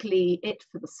basically it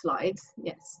for the slides.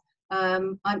 Yes,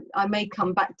 I may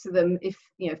come back to them if,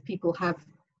 you know, if people have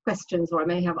questions, or I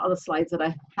may have other slides that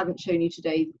I haven't shown you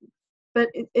today. But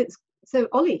it's so,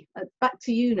 Ollie, back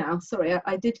to you now. Sorry,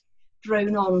 I did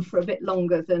drone on for a bit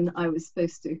longer than I was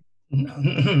supposed to.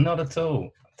 Not at all,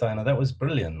 Diana. That was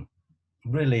brilliant.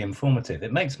 Really informative.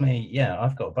 It makes me, yeah,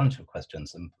 I've got a bunch of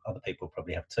questions and other people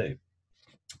probably have too.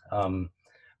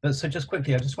 But so just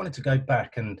quickly, I just wanted to go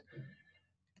back and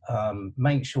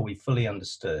make sure we fully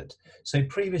understood. So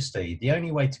previously, the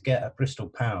only way to get a Bristol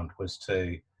Pound was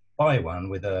to buy one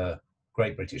with a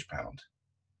Great British Pound.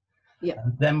 Yeah.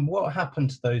 And then what happened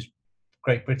to those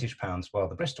Great British Pounds while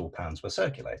the Bristol Pounds were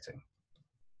circulating?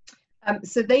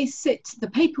 So they sit, the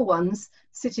paper ones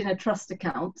sit in a trust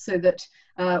account, so that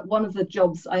one of the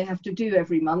jobs I have to do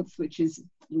every month, which is a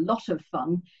lot of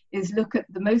fun, is look at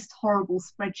the most horrible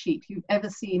spreadsheet you've ever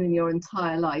seen in your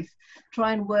entire life,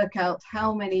 try and work out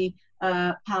how many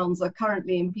pounds are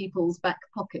currently in people's back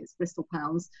pockets, Bristol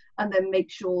pounds, and then make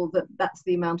sure that that's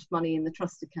the amount of money in the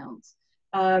trust account.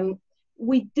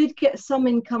 We did get some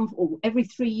income every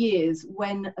 3 years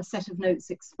when a set of notes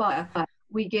expire.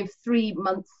 We give 3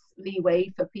 months leeway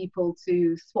for people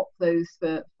to swap those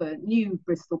for new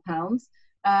Bristol pounds.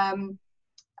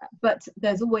 But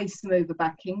there's always some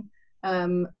overbacking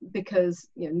because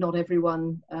not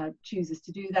everyone chooses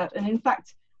to do that. And in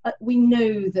fact, we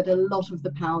know that a lot of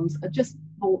the pounds are just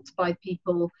bought by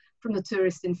people from the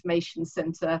tourist information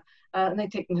centre, and they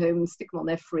take them home and stick them on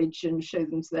their fridge and show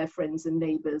them to their friends and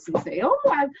neighbours and say, oh,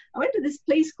 I went to this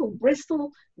place called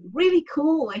Bristol, really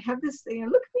cool, they have this thing,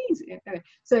 look at these.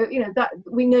 So that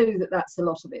we know that that's a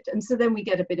lot of it, and so then we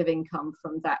get a bit of income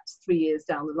from that 3 years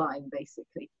down the line,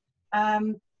 basically.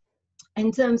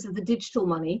 In terms of the digital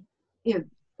money,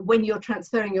 when you're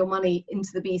transferring your money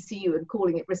into the BCU and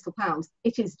calling it Bristol Pound,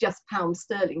 it is just pound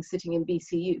sterling sitting in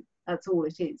BCU. That's all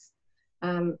it is.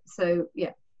 So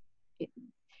yeah,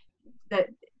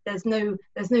 there's no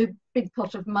big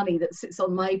pot of money that sits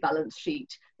on my balance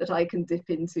sheet that I can dip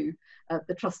into.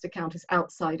 The trust account is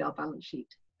outside our balance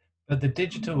sheet. But the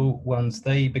digital ones,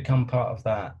 they become part of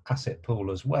that asset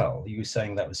pool as well. You were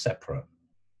saying that was separate.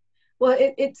 Well,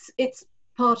 it's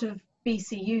part of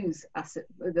BCU's asset,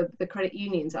 the credit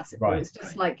union's asset pool. Right. It's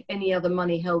just like any other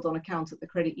money held on account at the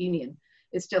credit union.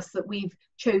 It's just that we've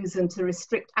chosen to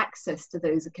restrict access to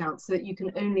those accounts so that you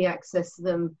can only access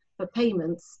them for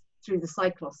payments through the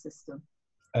Cyclos system.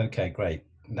 Okay, great.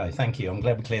 No, thank you. I'm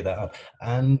glad we cleared that up.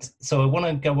 And so I want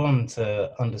to go on to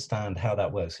understand how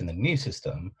that works in the new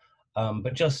system.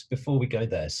 But just before we go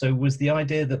there, so was the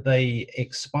idea that they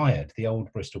expired, the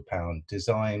old Bristol Pound,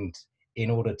 designed in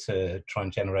order to try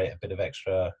and generate a bit of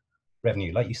extra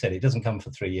revenue? Like you said, it doesn't come for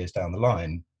 3 years down the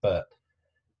line, but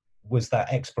was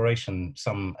that expiration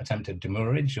some attempted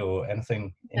demurrage or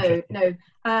anything?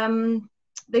 No.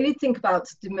 They did think about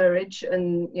demurrage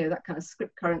and that kind of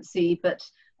script currency, but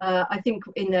I think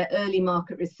in their early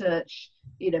market research,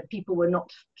 people were not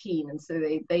keen, and so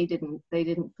they didn't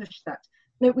push that.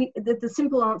 No, the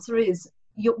simple answer is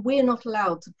we're not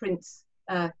allowed to print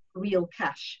real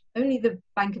cash. Only the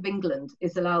Bank of England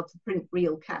is allowed to print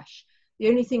real cash. The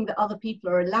only thing that other people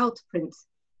are allowed to print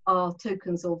are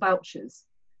tokens or vouchers.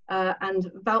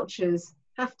 And vouchers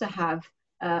have to have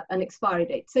an expiry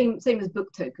date, same as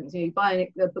book tokens. You buy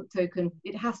a book token,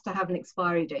 it has to have an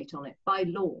expiry date on it by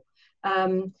law.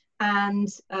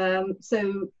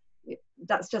 So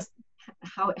that's just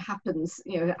how it happens,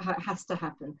 how it has to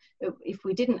happen. If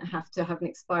we didn't have to have an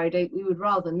expiry date, we would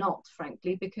rather not,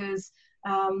 frankly, because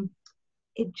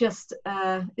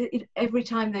every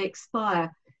time they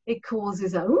expire, it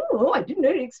causes I didn't know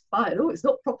it expired. Oh, it's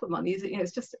not proper money, is it?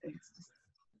 It's just.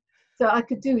 So I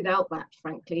could do without that,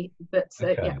 frankly, but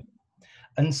okay. Yeah.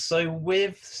 And so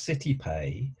with City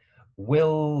Pay,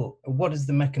 what is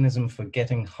the mechanism for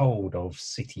getting hold of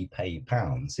City Pay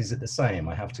pounds? Is it the same?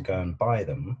 I have to go and buy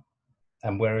them,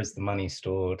 and where is the money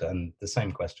stored? And the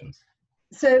same questions.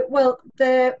 So, well,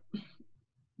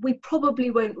 we probably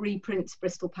won't reprint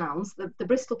Bristol pounds. The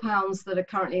Bristol pounds that are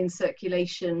currently in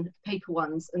circulation, paper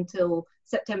ones, until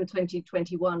September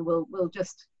 2021 will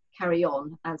just carry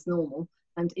on as normal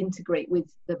and integrate with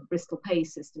the Bristol Pay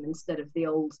system instead of the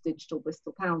old digital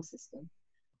Bristol Pound system.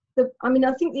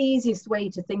 I think the easiest way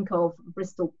to think of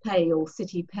Bristol Pay or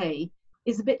City Pay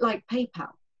is a bit like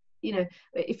PayPal.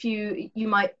 If you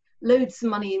might load some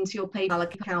money into your PayPal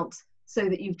account so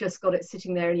that you've just got it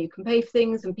sitting there and you can pay for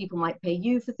things, and people might pay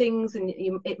you for things, and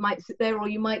it might sit there, or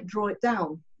you might draw it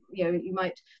down. You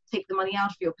might take the money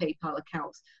out of your PayPal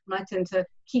account. And I tend to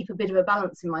keep a bit of a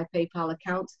balance in my PayPal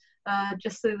account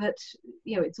just so that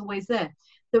it's always there.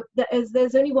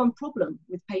 There's only one problem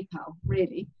with PayPal,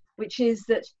 really, which is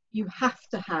that you have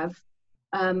to have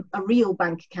a real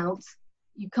bank account.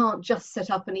 You can't just set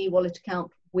up an e-wallet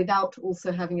account without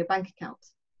also having a bank account.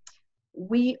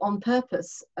 We, on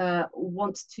purpose,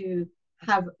 want to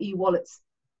have e-wallets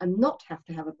and not have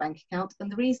to have a bank account.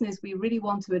 And the reason is we really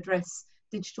want to address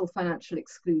digital financial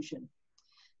exclusion.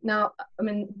 Now,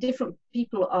 different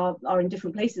people are in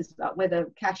different places about whether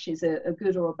cash is a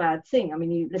good or a bad thing.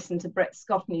 You listen to Brett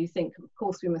Scott and you think, of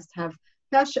course, we must have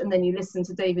cash. And then you listen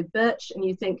to David Birch and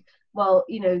you think, well,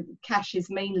 cash is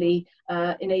mainly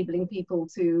enabling people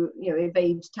to,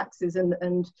 evade taxes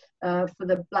and for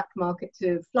the black market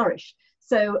to flourish.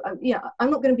 So,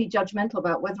 I'm not going to be judgmental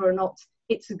about whether or not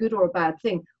it's a good or a bad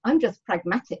thing. I'm just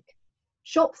pragmatic.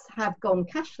 Shops have gone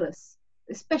cashless,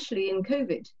 especially in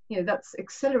COVID. That's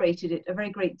accelerated it a very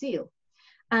great deal.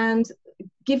 And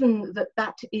given that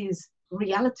that is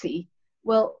reality,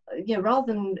 well,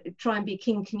 rather than try and be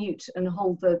King Canute and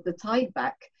hold the tide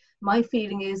back, my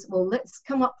feeling is, well, let's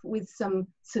come up with some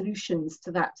solutions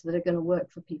to that are going to work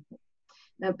for people.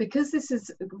 Now, because this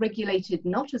is regulated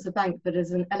not as a bank, but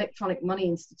as an electronic money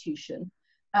institution,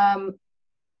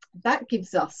 that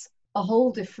gives us a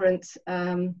whole different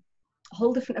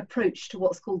approach to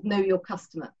what's called know your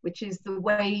customer, which is the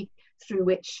way through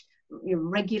which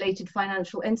regulated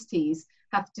financial entities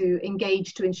have to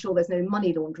engage to ensure there's no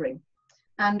money laundering.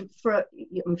 And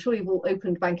I'm sure you've all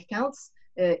opened bank accounts.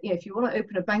 If you want to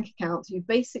open a bank account, you've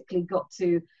basically got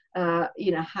to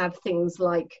have things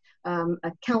like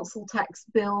a council tax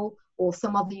bill or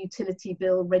some other utility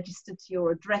bill registered to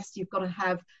your address. You've got to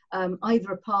have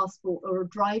either a passport or a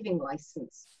driving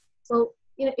license. Well,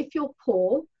 if you're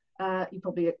poor, you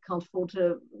probably can't afford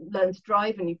to learn to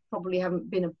drive, and you probably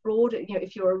haven't been abroad.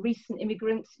 If you're a recent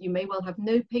immigrant, you may well have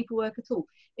no paperwork at all.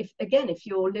 If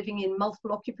you're living in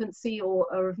multiple occupancy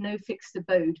or of no fixed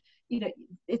abode,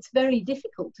 it's very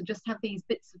difficult to just have these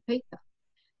bits of paper.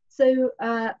 So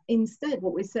instead,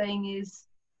 what we're saying is,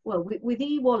 well, with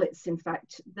e-wallets, in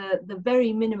fact, the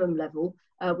very minimum level,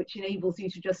 which enables you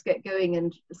to just get going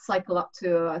and cycle up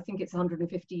to, I think it's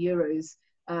 150 euros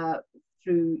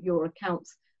through your account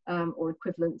or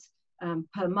equivalent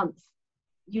per month,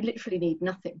 you literally need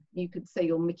nothing. You could say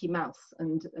you're Mickey Mouse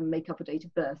and make up a date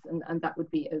of birth, and that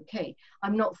would be okay.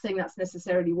 I'm not saying that's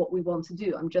necessarily what we want to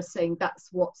do. I'm just saying that's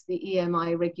what the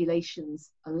EMI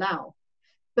regulations allow.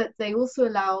 But they also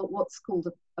allow what's called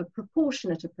a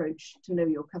proportionate approach to know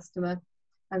your customer.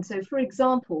 And so, for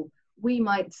example, we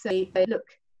might say, look,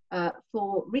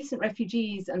 for recent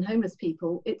refugees and homeless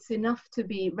people, it's enough to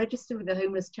be registered with a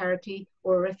homeless charity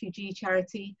or a refugee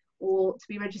charity, or to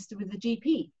be registered with the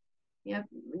GP,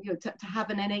 to have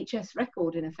an NHS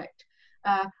record in effect.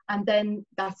 And then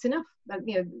that's enough.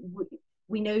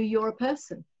 We know you're a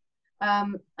person,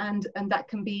 and that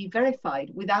can be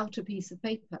verified without a piece of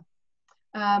paper.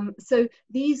 So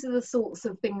these are the sorts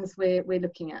of things we're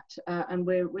looking at, and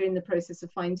we're in the process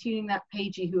of fine-tuning that.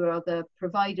 Pagey, who are the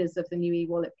providers of the new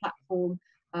e-wallet platform,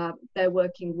 they're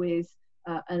working with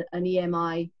an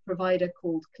EMI provider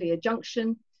called Clear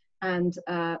Junction, and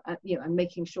and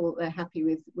making sure that they're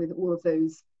happy with all of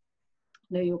those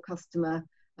know your customer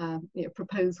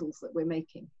proposals that we're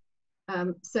making.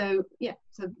 And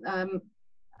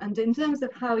in terms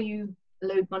of how you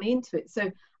load money into it,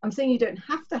 so I'm saying you don't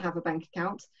have to have a bank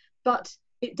account, but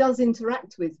it does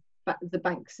interact with the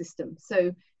bank system.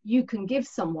 So you can give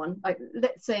someone, like,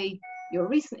 let's say you're a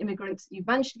recent immigrant, you've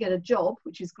managed to get a job,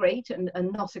 which is great, and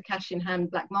not a cash in hand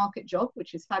black market job,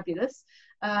 which is fabulous.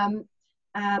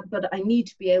 But I need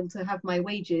to be able to have my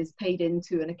wages paid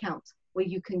into an account where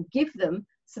you can give them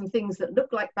some things that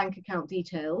look like bank account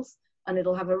details, and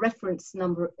it'll have a reference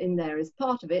number in there as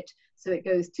part of it. So it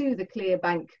goes to the Clear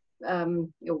Bank,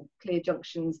 or Clear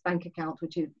Junction's bank account,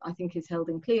 which I think is held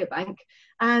in Clear Bank.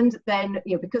 And then,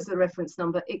 because of the reference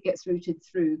number, it gets routed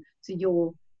through to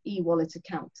your e-wallet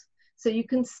account. So you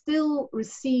can still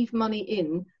receive money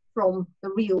in from the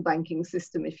real banking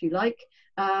system, if you like,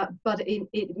 but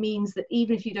it means that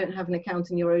even if you don't have an account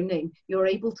in your own name, you're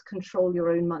able to control your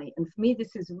own money. And for me,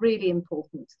 this is really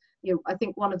important. I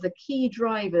think one of the key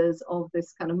drivers of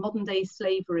this kind of modern day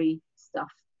slavery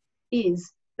stuff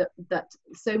is that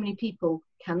so many people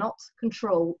cannot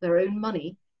control their own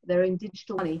money, their own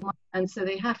digital money, and so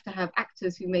they have to have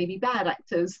actors who may be bad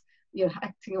actors,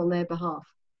 acting on their behalf.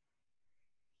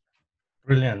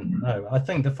 Brilliant. No, I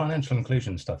think the financial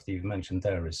inclusion stuff that you've mentioned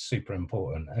there is super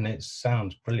important, and it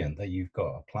sounds brilliant that you've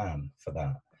got a plan for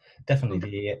that.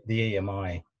 Definitely the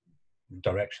EMI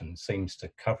direction seems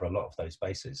to cover a lot of those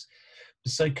bases.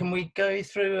 So can we go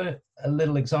through a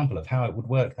little example of how it would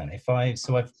work then? If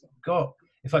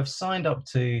I've signed up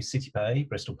to CityPay,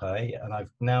 Bristol Pay, and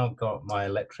I've now got my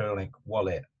electronic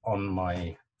wallet on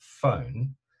my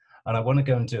phone, and I want to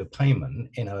go and do a payment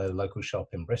in a local shop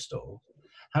in Bristol,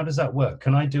 how does that work?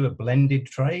 Can I do a blended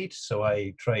trade? So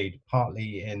I trade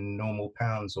partly in normal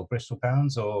pounds or Bristol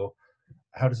pounds, or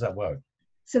how does that work?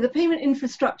 So the payment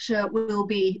infrastructure will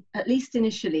be, at least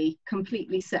initially,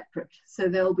 completely separate. So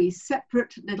there'll be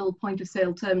separate little point of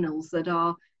sale terminals that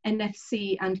are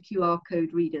NFC and QR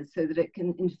code readers, so that it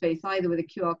can interface either with a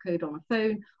QR code on a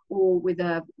phone or with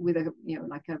a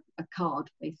like a card,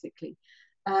 basically.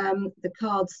 The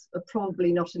cards are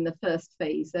probably not in the first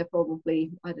phase. They're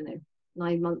probably, I don't know,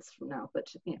 9 months from now,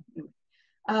 but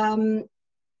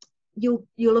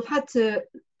you'll have had to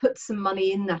put some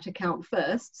money in that account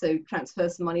first, so transfer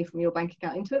some money from your bank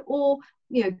account into it, or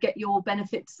get your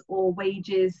benefits or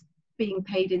wages being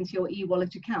paid into your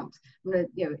e-wallet account.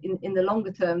 In the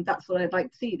longer term, that's what I'd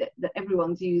like to see, that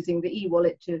everyone's using the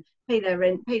e-wallet to pay their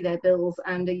rent, pay their bills,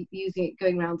 and are using it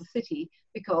going around the city,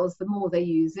 because the more they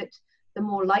use it, the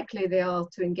more likely they are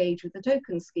to engage with the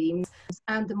token schemes,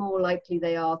 and the more likely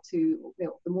they are to,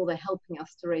 the more they're helping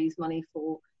us to raise money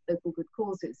for local good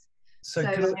causes. So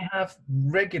can I have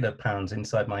regular pounds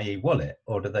inside my e-wallet,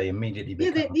 or do they immediately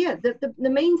become... The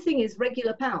main thing is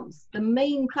regular pounds. The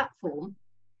main platform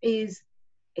is,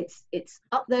 it's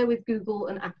up there with Google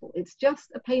and Apple. It's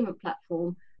just a payment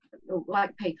platform,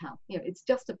 like PayPal. It's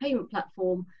just a payment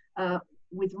platform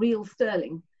with real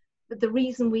sterling. But the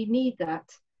reason we need that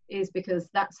is because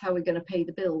that's how we're going to pay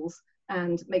the bills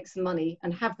and make some money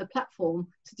and have the platform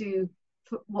to do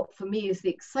what for me is the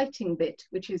exciting bit,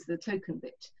 which is the token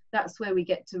bit. That's where we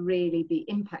get to really be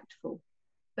impactful.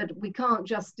 But we can't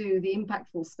just do the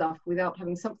impactful stuff without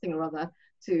having something or other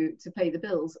to pay the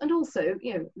bills. And also,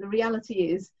 the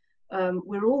reality is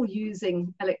we're all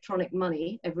using electronic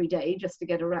money every day just to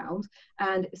get around.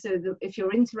 And so if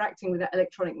you're interacting with that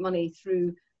electronic money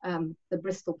through the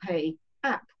Bristol Pay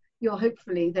app, you're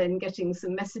hopefully then getting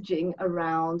some messaging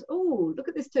around, oh, look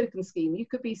at this token scheme. You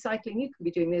could be cycling, you could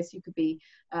be doing this, you could be,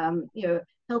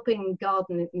 helping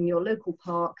garden in your local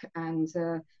park and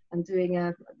doing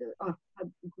a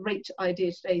great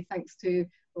idea today, thanks to,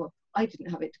 well, I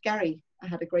didn't have it, Gary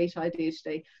had a great idea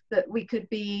today, that we could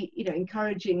be,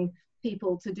 encouraging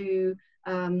people to do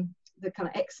the kind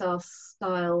of XR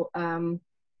style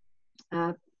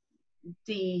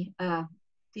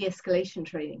de-escalation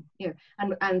training,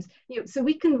 so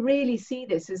we can really see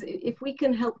this as if we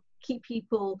can help keep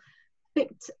people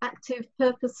fit, active,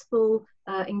 purposeful,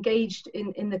 engaged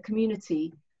in the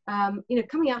community.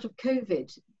 Coming out of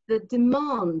COVID, the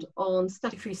demand on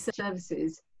statutory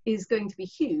services is going to be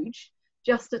huge,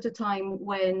 just at a time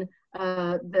when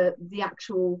the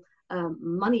actual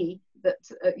money that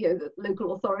that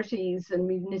local authorities and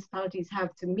municipalities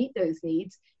have to meet those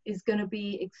needs is going to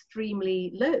be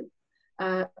extremely low.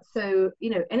 So,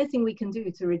 anything we can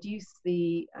do to reduce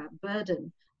the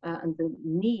burden and the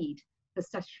need for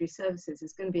statutory services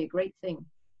is going to be a great thing.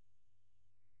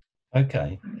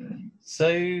 Okay.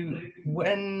 So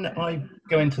when I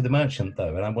go into the merchant,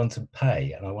 though, and I want to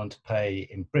pay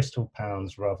in Bristol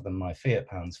pounds rather than my fiat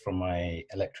pounds from my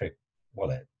electric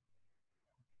wallet,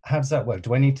 how does that work?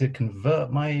 Do I need to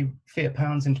convert my fiat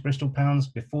pounds into Bristol pounds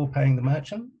before paying the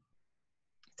merchant?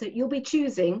 So you'll be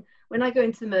choosing, when I go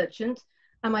into the merchant,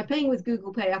 am I paying with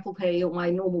Google Pay, Apple Pay, or my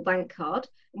normal bank card,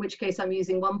 in which case I'm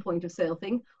using one point of sale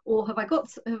thing, or have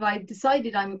I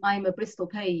decided I'm a Bristol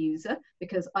Pay user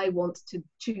because I want to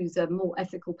choose a more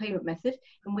ethical payment method,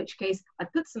 in which case I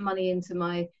put some money into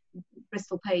my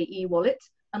Bristol Pay e-wallet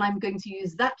and I'm going to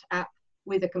use that app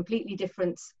with a completely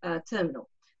different terminal.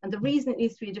 And the reason it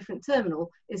needs to be a different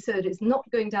terminal is so that it's not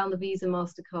going down the Visa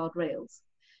MasterCard rails.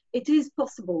 It is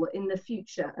possible in the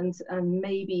future, and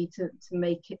maybe to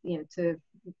make it, to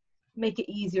make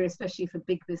it easier, especially for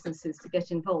big businesses to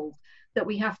get involved, that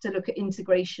we have to look at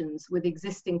integrations with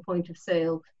existing point of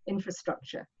sale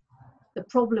infrastructure. The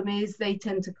problem is they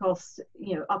tend to cost,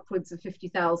 upwards of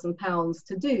 £50,000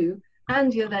 to do,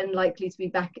 and you're then likely to be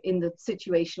back in the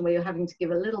situation where you're having to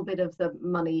give a little bit of the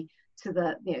money to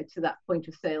the, to that point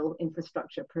of sale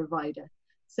infrastructure provider.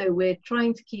 So we're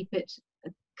trying to keep it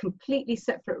completely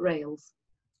separate rails.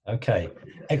 Okay,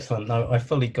 excellent. No, I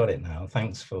fully got it now.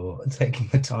 Thanks for taking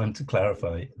the time to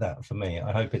clarify that for me.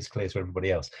 I hope it's clear to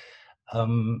everybody else.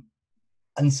 And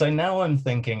so now I'm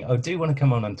thinking, I do want to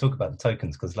come on and talk about the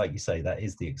tokens, because like you say, that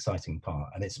is the exciting part.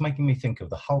 And it's making me think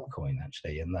of the Hull coin,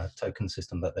 actually, and the token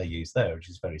system that they use there, which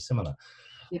is very similar.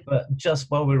 Yeah. But just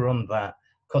while we're on that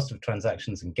cost of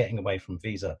transactions and getting away from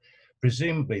Visa,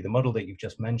 presumably the model that you've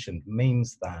just mentioned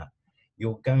means that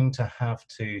you're going to have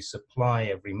to supply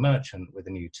every merchant with a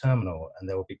new terminal, and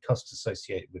there will be costs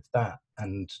associated with that,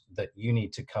 and that you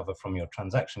need to cover from your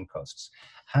transaction costs.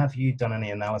 Have you done any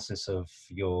analysis of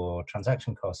your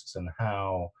transaction costs and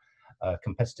how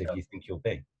competitive you think you'll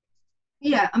be?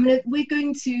 Yeah, I mean, we're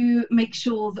going to make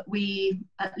sure that we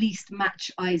at least match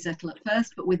iZettle at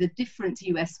first, but with a different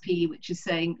USP, which is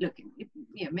saying, look,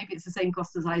 maybe it's the same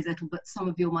cost as iZettle, but some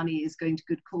of your money is going to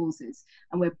good causes.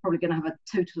 And we're probably going to have a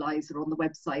totalizer on the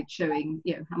website showing,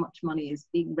 how much money is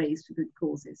being raised for good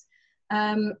causes.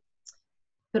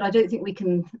 But I don't think we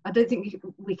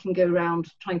can go around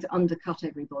trying to undercut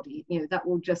everybody. That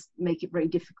will just make it very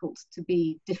difficult to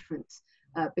be different.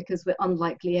 Because we're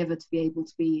unlikely ever to be able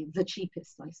to be the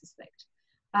cheapest, I suspect.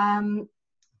 I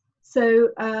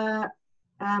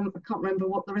can't remember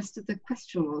what the rest of the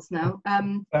question was now.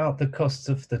 About the costs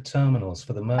of the terminals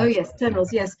for the merchant. Oh yes,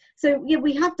 terminals, yes. So yeah,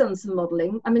 we have done some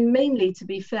modelling. I mean, mainly, to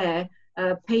be fair,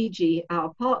 Pagey,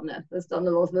 our partner, has done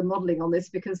a lot of the modelling on this,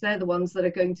 because they're the ones that are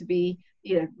going to be,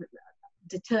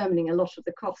 determining a lot of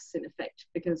the costs in effect,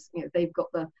 because they've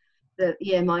got the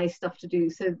EMI stuff to do,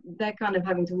 so they're kind of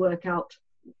having to work out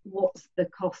what the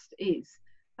cost is.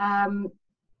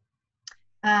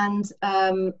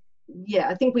 yeah,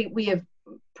 I think we have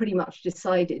pretty much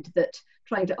decided that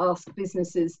trying to ask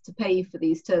businesses to pay for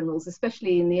these terminals,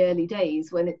 especially in the early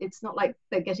days when it's not like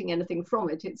they're getting anything from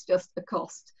it, it's just a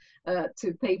cost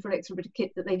to pay for an extra bit of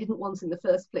kit that they didn't want in the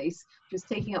first place, just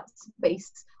taking up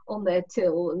space on their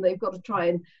till, and they've got to try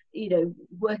and, you know,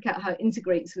 work out how it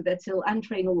integrates with their till and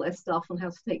train all their staff on how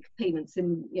to take payments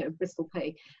in, you know, Bristol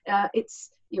Pay.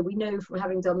 It's, you know, we know from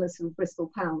having done this with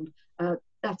Bristol Pound,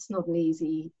 it's not an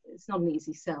easy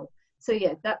sell. So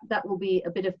yeah, that will be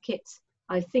a bit of kit.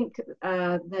 I think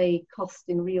they cost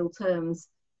in real terms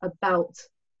about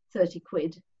 30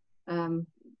 quid,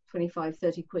 25,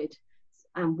 30 quid.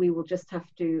 And we will just have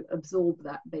to absorb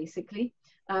that basically.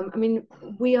 I mean,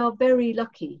 we are very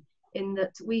lucky in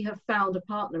that we have found a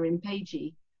partner in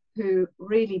Pagey who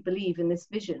really believe in this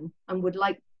vision and would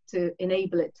like to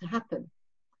enable it to happen.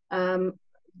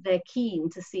 They're keen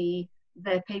to see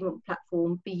their payment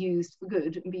platform be used for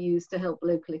good and be used to help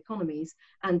local economies.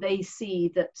 And they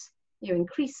see that, you know,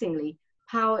 increasingly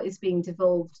power is being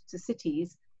devolved to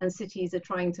cities, and cities are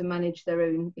trying to manage their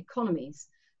own economies.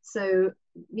 So,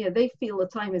 you know, they feel the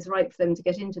time is right for them to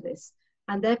get into this,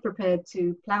 and they're prepared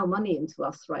to plough money into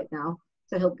us right now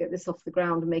to help get this off the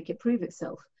ground and make it prove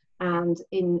itself. And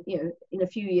in a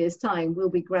few years' time, we'll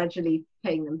be gradually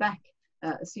paying them back,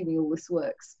 assuming all this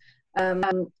works.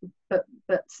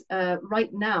 But right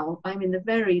now, I'm in the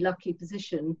very lucky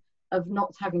position of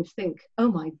not having to think,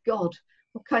 oh my God,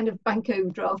 what kind of bank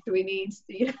overdraft do we need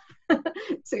to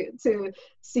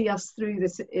see us through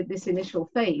this initial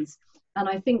phase? And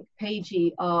I think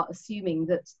Pagey are assuming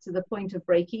that to the point of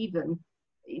break even,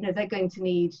 you know, they're going to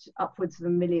need upwards of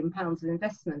 £1 million of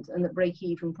investment, and that break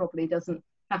even probably doesn't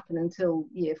happen until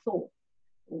year 4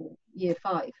 or year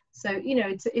 5. So, you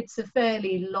know, it's a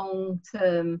fairly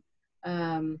long-term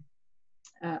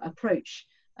approach,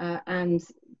 and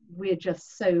we're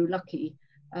just so lucky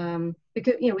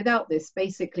because, you know, without this,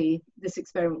 basically this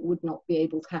experiment would not be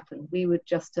able to happen. We would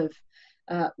just have,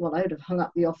 well, I would have hung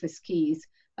up the office keys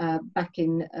back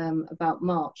in about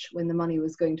March when the money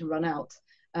was going to run out,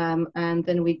 and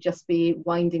then we'd just be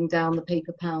winding down the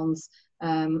paper pounds,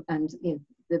 and, you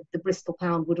know, the Bristol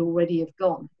Pound would already have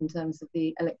gone in terms of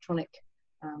the electronic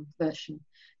version.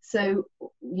 So,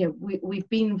 you know, we've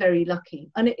been very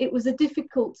lucky, and it was a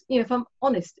difficult, you know, if I'm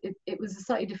honest, it was a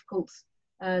slightly difficult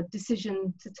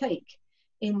decision to take,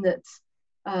 in that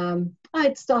I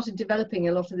had started developing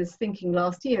a lot of this thinking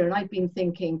last year, and I'd been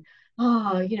thinking,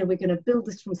 you know, we're going to build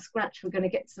this from scratch, we're going to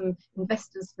get some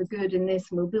investors for good in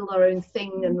this, and we'll build our own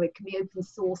thing, and it can be open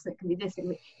source, and it can be this,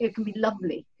 and it can be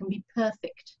lovely, it can be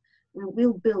perfect.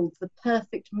 We'll build the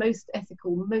perfect, most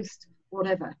ethical, most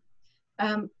whatever.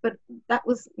 But that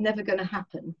was never going to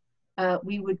happen.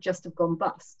 We would just have gone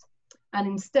bust. And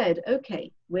instead,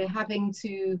 okay, we're having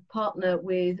to partner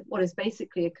with what is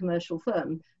basically a commercial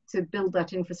firm to build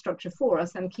that infrastructure for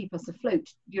us and keep us afloat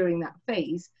during that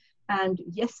phase. And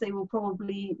yes, they will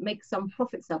probably make some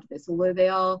profits out of this, although they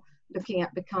are looking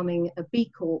at becoming a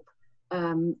B Corp,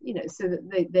 you know, so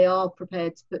that they are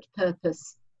prepared to put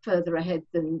purpose further ahead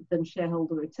than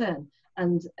shareholder return.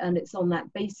 And it's on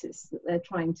that basis that they're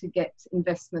trying to get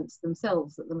investments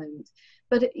themselves at the moment.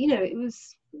 But, you know, it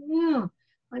was, yeah,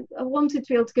 I wanted to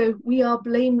be able to go, we are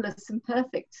blameless and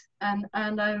perfect. And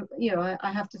I, you know,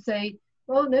 I have to say,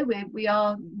 well, no, we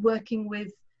are working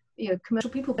with, you know, commercial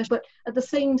people. But at the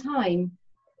same time,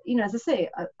 you know, as I say,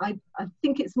 I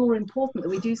think it's more important that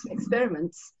we do some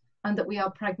experiments and that we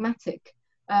are pragmatic.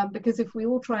 Because if we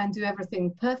all try and do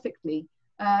everything perfectly,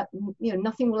 you know,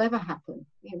 nothing will ever happen.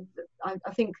 You know,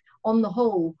 I think on the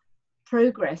whole,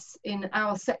 progress in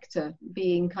our sector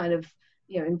being kind of,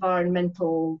 you know,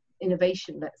 environmental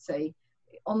innovation, let's say,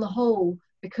 on the whole,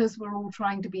 because we're all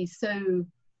trying to be so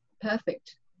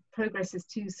perfect, progress is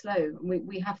too slow.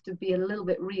 We have to be a little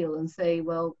bit real and say,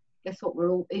 well, guess what, we're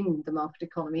all in the market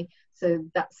economy, so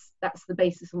that's the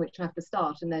basis on which I have to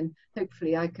start, and then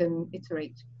hopefully I can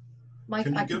iterate. I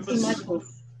can see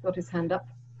Michael's got his hand up.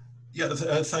 Yeah,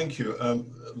 thank you.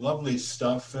 Lovely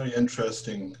stuff, very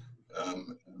interesting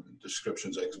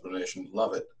descriptions, explanation,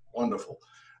 love it, wonderful.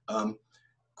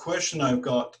 Question I've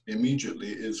got immediately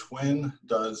is, when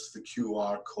does the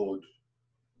QR code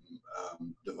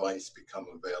device become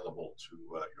available to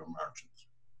your merchants?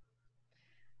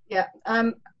 Yeah,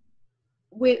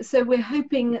 we're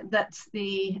hoping that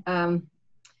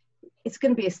it's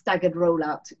going to be a staggered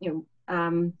rollout. You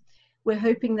know, we're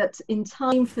hoping that in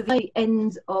time for the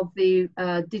end of the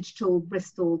digital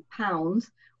Bristol Pound,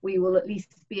 we will at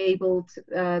least be able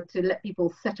to let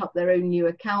people set up their own new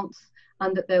accounts,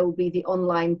 and that there will be the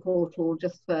online portal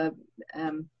just for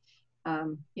you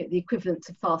know, the equivalent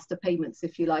to faster payments,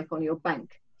 if you like, on your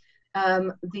bank.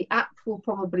 The app will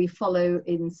probably follow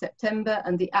in September,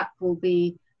 and the app will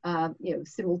be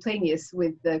simultaneous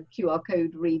with the QR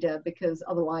code reader, because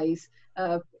otherwise,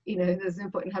 there's no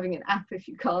point in having an app if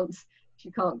you can't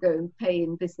go and pay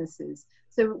in businesses.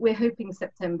 So we're hoping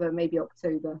September, maybe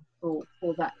October, for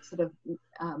that sort of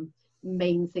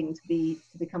main thing to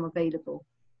become available.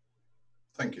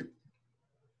 Thank you.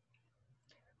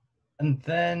 And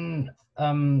then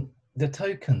the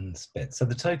tokens bit. So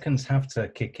the tokens have to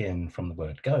kick in from the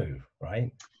word go,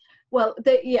 right? Well,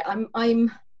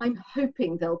 I'm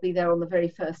hoping they'll be there on the very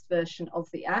first version of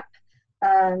the app.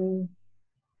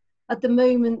 At the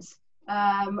moment,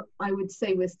 I would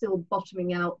say we're still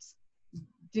bottoming out.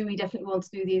 Do we definitely want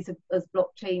to do these as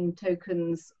blockchain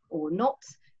tokens or not?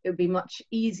 It would be much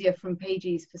easier from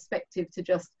PayG's perspective to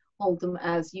just hold them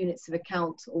as units of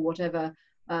account or whatever,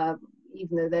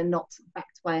 even though they're not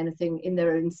backed by anything in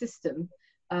their own system.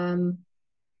 I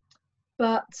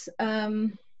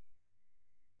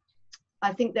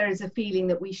think there is a feeling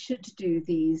that we should do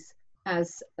these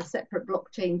as a separate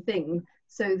blockchain thing,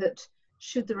 so that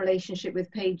should the relationship with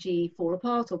PayG fall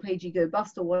apart or PayG go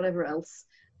bust or whatever else,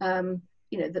 the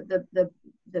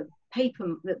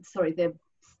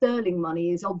sterling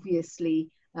money is obviously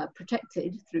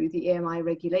protected through the EMI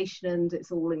regulation, and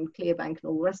it's all in ClearBank and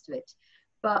all the rest of it.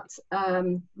 But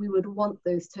we would want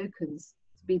those tokens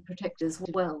to be protected as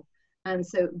well, and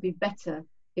so it would be better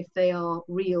if they are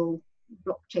real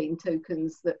blockchain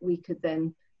tokens that we could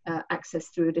then access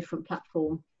through a different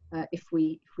platform if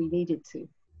we needed to.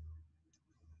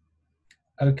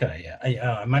 Okay, yeah,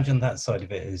 I imagine that side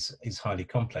of it is highly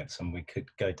complex, and we could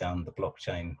go down the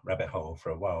blockchain rabbit hole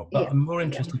for a while. But yeah, I'm more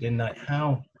interested in that.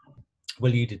 How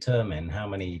will you determine how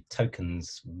many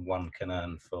tokens one can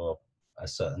earn for a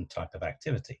certain type of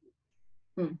activity?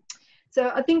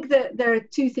 So I think that there are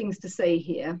two things to say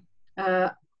here.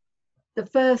 The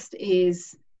first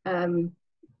is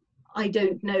I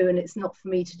don't know, and it's not for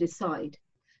me to decide.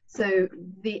 So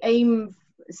the aim,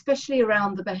 especially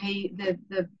around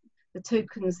the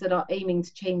tokens that are aiming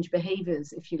to change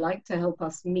behaviours, if you like, to help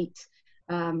us meet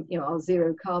our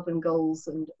zero carbon goals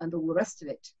and all the rest of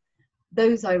it,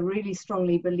 those I really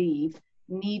strongly believe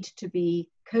need to be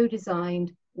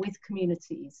co-designed with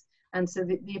communities. And so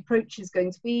the approach is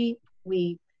going to be,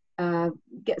 we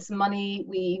get some money,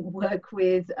 we work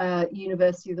with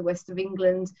University of the West of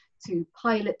England to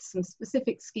pilot some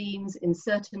specific schemes in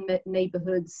certain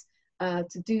neighbourhoods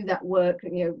to do that work,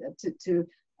 to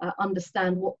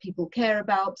understand what people care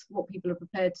about, what people are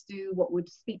prepared to do, what would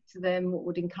speak to them, what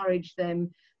would encourage them,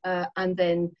 and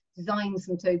then design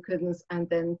some tokens and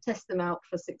then test them out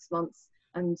for 6 months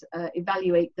and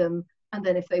evaluate them. And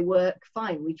then if they work,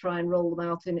 fine, we try and roll them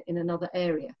out in another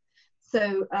area.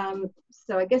 So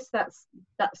I guess that's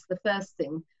the first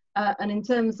thing. And in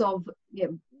terms of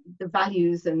the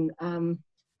values and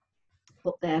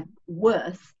what they're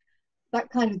worth, that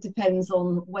kind of depends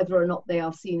on whether or not they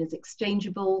are seen as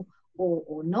exchangeable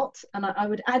or not. And I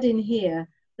would add in here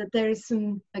that there is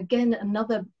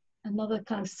another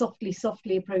kind of softly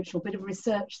approach or bit of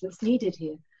research that's needed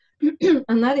here.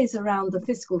 And that is around the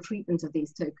fiscal treatment of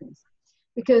these tokens.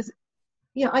 Because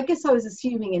I guess I was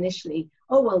assuming initially,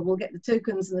 oh, well, we'll get the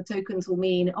tokens and the tokens will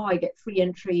mean, oh, I get free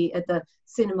entry at the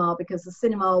cinema because the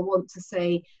cinema want to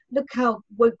say, look how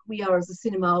woke we are as a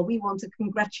cinema. We want to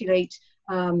congratulate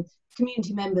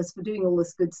community members for doing all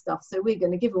this good stuff. So we're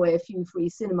going to give away a few free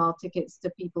cinema tickets to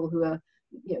people who are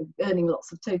earning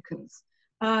lots of tokens.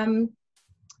 And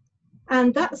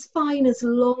that's fine as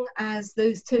long as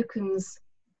those tokens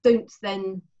don't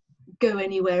then go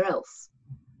anywhere else.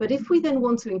 But if we then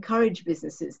want to encourage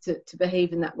businesses to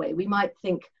behave in that way, we might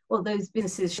think, well, those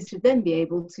businesses should then be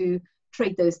able to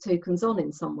trade those tokens on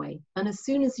in some way. And as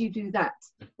soon as you do that,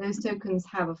 those tokens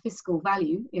have a fiscal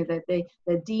value.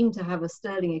 They're deemed to have a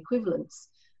sterling equivalence.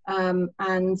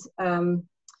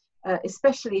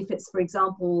 Especially if it's, for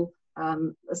example,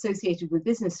 associated with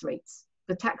business rates.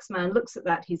 The taxman looks at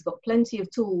that, he's got plenty of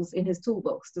tools in his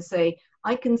toolbox to say,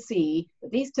 I can see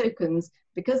that these tokens,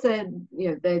 because they're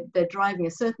driving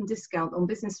a certain discount on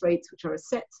business rates, which are a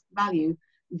set value,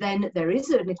 then there is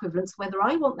an equivalence whether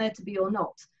I want there to be or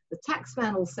not. The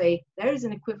taxman will say there is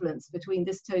an equivalence between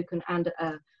this token and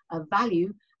a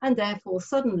value, and therefore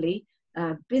suddenly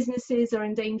businesses are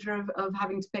in danger of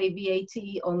having to pay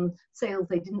VAT on sales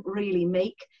they didn't really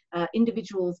make.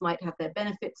 Individuals might have their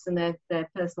benefits and their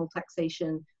personal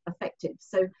taxation affected.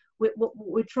 So what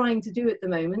we're trying to do at the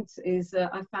moment is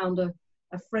I found a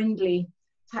friendly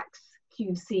tax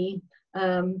QC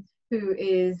who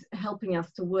is helping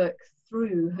us to work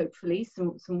through, hopefully,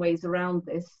 some ways around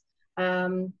this.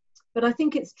 But I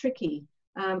think it's tricky.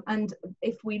 And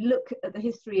if we look at the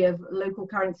history of local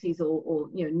currencies or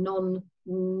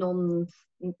non-central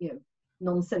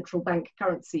bank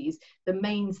currencies, the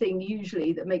main thing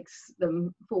usually that makes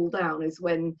them fall down is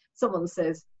when someone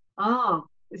says,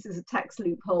 this is a tax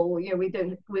loophole,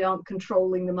 we aren't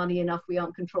controlling the money enough, we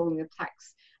aren't controlling the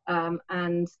tax.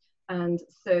 And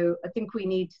so I think we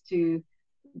need to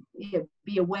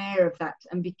be aware of that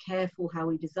and be careful how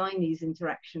we design these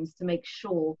interactions to make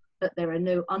sure that there are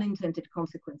no unintended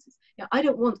consequences. I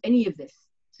don't want any of this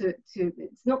to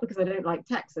it's not because I don't like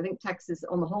tax. I think tax is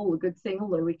on the whole a good thing,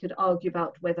 although we could argue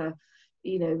about whether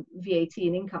VAT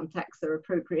and income tax are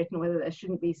appropriate and whether there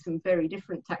shouldn't be some very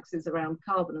different taxes around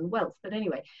carbon and wealth. But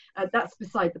anyway, that's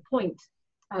beside the point.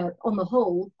 On the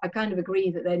whole, I kind of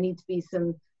agree that there need to be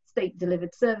some state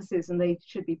delivered services and they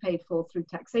should be paid for through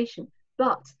taxation.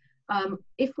 But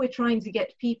if we're trying to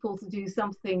get people to do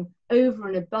something over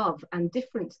and above and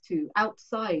different to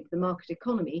outside the market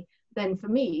economy, then for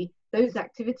me, those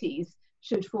activities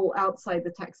should fall outside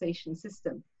the taxation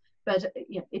system. But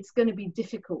it's going to be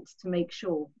difficult to make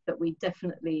sure that we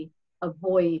definitely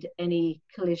avoid any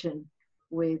collision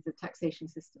with the taxation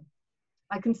system.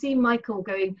 I can see Michael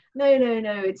going, no,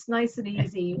 it's nice and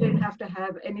easy. You don't have to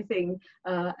have anything,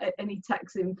 any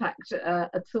tax impact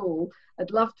at all.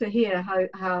 I'd love to hear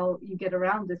how you get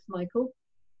around this, Michael.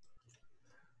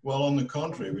 Well, on the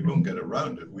contrary, we don't get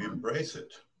around it. We embrace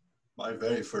it. My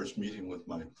very first meeting with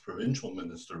my provincial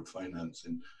Minister of Finance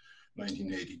in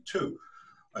 1982,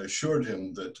 I assured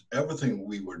him that everything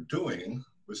we were doing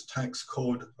was tax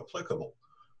code applicable.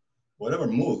 Whatever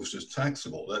moves is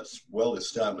taxable. That's well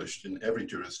established in every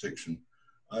jurisdiction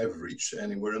I've reached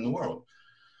anywhere in the world.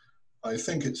 I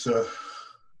think it's a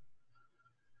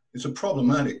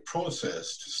problematic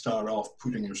process to start off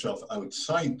putting yourself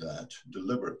outside that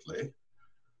deliberately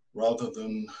rather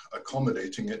than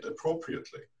accommodating it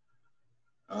appropriately.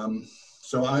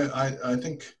 So I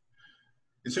think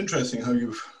it's interesting how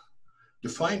you've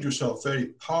defined yourself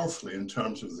very powerfully in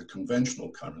terms of the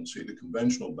conventional currency, the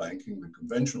conventional banking, the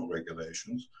conventional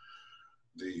regulations,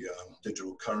 the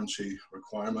digital currency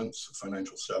requirements,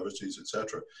 financial services,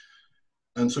 etc.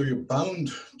 And so you're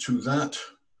bound to that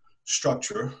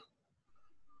structure,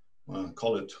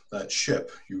 call it that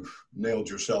ship. You've nailed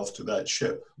yourself to that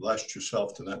ship, lashed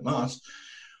yourself to that mast.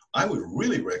 I would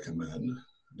really recommend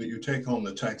that you take on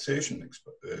the taxation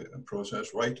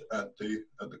process right at the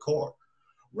core.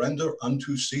 Render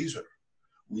unto Caesar.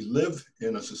 We live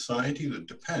in a society that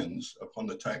depends upon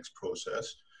the tax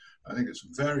process. I think it's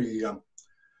very,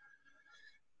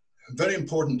 very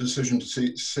important decision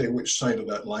to say which side of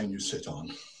that line you sit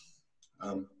on.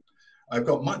 I've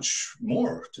got much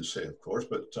more to say, of course,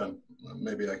 but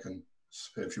maybe I can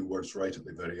say a few words right at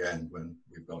the very end when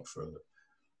we've got further.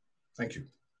 Thank you.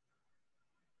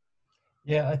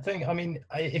 Yeah,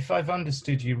 if I've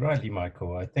understood you rightly,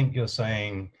 Michael, I think you're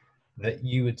saying that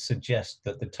you would suggest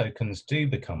that the tokens do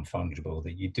become fungible,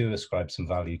 that you do ascribe some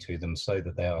value to them so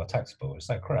that they are taxable. Is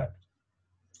that correct?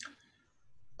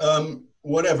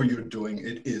 Whatever you're doing,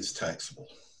 it is taxable.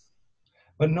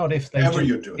 But not if they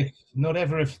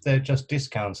if they're just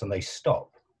discounts and they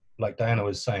stop, like Diana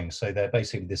was saying. So they're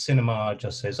basically, the cinema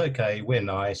just says, okay, we're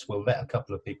nice, we'll let a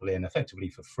couple of people in effectively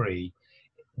for free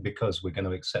because we're going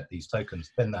to accept these tokens.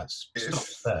 Then that's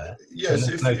stops there. Yes,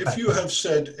 if you have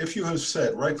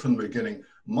said right from the beginning,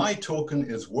 my token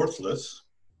is worthless,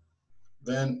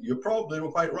 then you're probably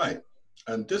quite right.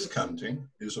 And discounting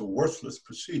is a worthless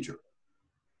procedure.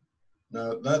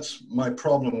 Now, that's my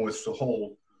problem with the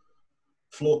whole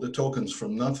float the tokens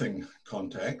from nothing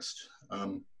context.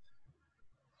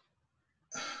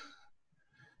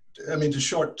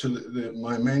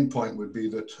 My main point would be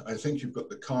that I think you've got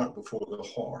the cart before the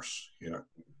horse here,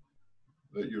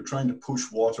 that you're trying to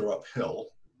push water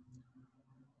uphill,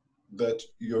 that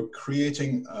you're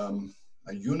creating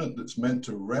a unit that's meant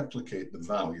to replicate the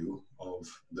value of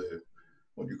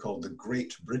what you call the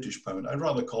Great British Pound. I'd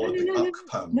rather call it the Uck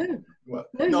Pound.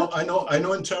 I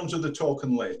know in terms of the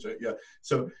token later, yeah.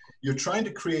 So you're trying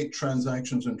to create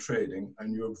transactions and trading,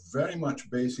 and you're very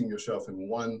much basing yourself in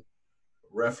one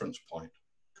reference point,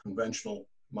 conventional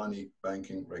money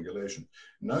banking regulation.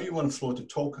 Now you want to float a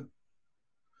token.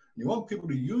 You want people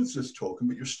to use this token,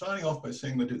 but you're starting off by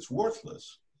saying that it's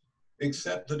worthless,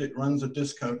 except that it runs a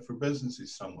discount for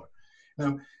businesses somewhere.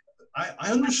 Now,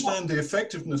 I understand the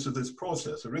effectiveness of this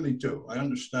process, I really do. I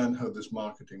understand how this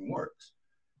marketing works.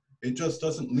 It just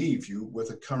doesn't leave you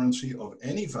with a currency of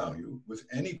any value, with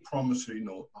any promissory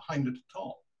note behind it at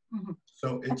all. Mm-hmm.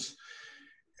 So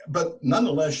but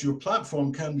nonetheless, your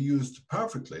platform can be used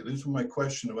perfectly. This is my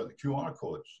question about the QR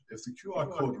codes. If the QR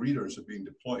code readers are being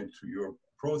deployed to your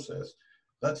process,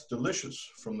 that's delicious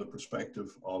from the perspective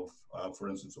of, for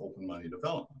instance, open money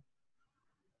development.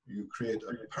 You create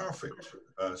a perfect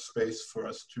space for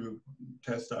us to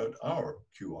test out our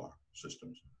QR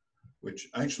systems, which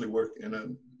actually work in a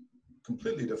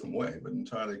completely different way, but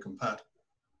entirely compatible.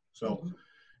 So,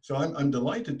 so I'm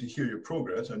delighted to hear your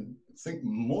progress, and think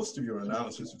most of your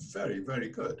analysis is very, very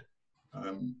good.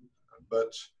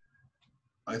 But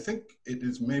I think it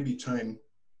is maybe time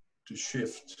to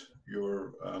shift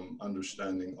your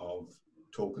understanding of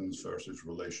tokens versus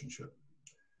relationship.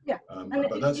 Yeah.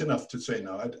 But that's enough to say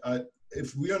now.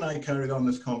 If we and I carried on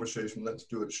this conversation, let's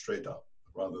do it straight up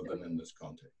rather than in this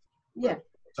context. Yeah. But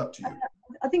it's up to you.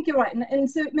 I think you're right. And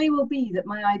so it may well be that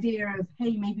my idea of,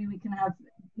 hey, maybe we can have,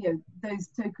 you know, those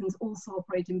tokens also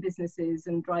operate in businesses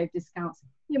and drive discounts.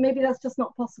 You know, maybe that's just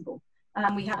not possible.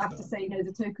 And we have to say, you know,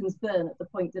 the tokens burn at the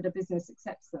point that a business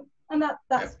accepts them. And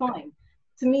that's fine.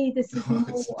 To me, this is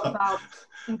more about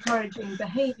encouraging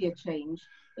behavior change.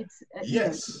 It's,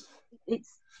 yes. You know,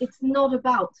 it's not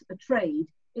about a trade.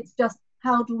 It's just,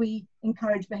 how do we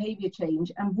encourage behavior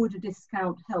change, and would a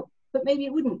discount help? But maybe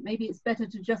it wouldn't. Maybe it's better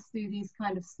to just do these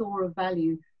kind of store of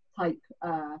value type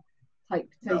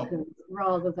tokens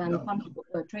rather than fungible,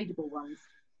 tradable ones.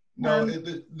 No,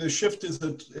 the shift is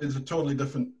a totally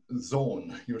different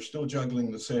zone. You're still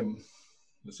juggling the same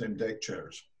deck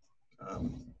chairs.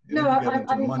 No,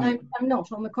 I'm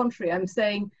not. On the contrary, I'm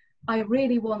saying I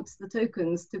really want the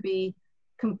tokens to be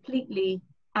completely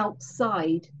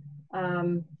outside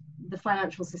the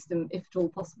financial system, if at all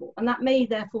possible. And that may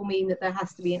therefore mean that there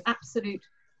has to be an absolute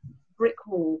brick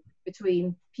wall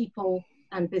between people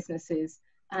and businesses,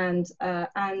 and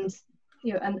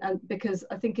you know, and because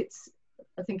I think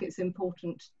it's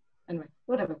important. Anyway,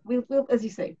 whatever. We'll, as you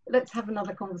say, let's have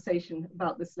another conversation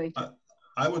about this later.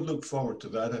 I would look forward to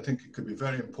that. I think it could be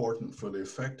very important for the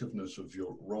effectiveness of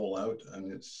your rollout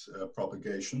and its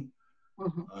propagation.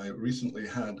 I recently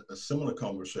had a similar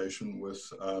conversation with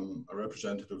a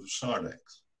representative of Sardex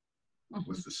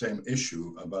with the same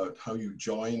issue about how you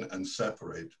join and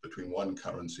separate between one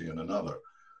currency and another.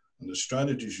 And the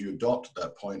strategies you adopt at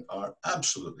that point are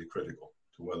absolutely critical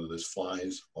to whether this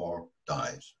flies or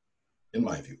dies, in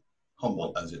my view,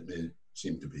 humble as it may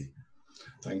seem to be.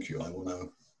 Thank you. I will now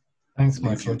Thanks, leave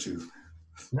Michael. you to.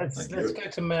 Let's go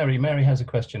to Mary. Mary has a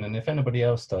question, and if anybody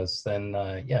else does, then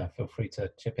yeah, feel free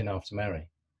to chip in after Mary.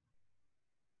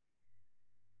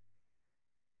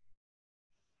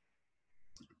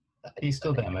 Are you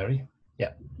still there, Mary?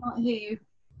 Yeah. Can't hear you.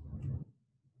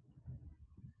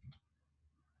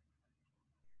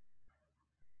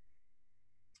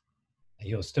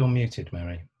 You're still muted,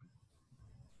 Mary.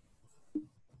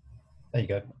 There you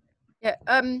go. Yeah.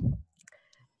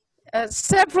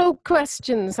 Several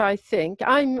questions, I think.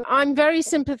 I'm very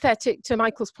sympathetic to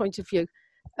Michael's point of view.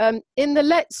 In the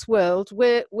Let's world,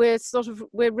 we're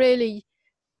really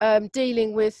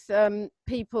dealing with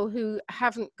people who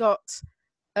haven't got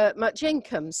much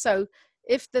income. So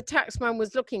if the taxman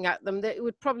was looking at them, that it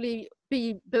would probably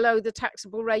be below the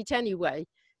taxable rate anyway.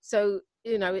 So,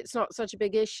 you know, it's not such a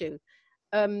big issue.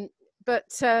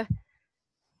 But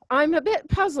I'm a bit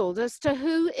puzzled as to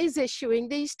who is issuing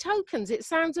these tokens. It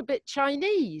sounds a bit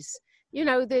Chinese. You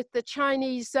know, the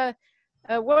Chinese,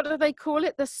 what do they call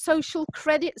it? The social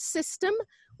credit system,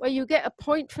 where you get a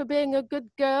point for being a good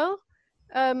girl.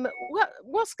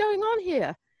 What's going on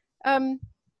here?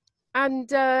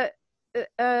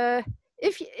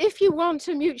 If you want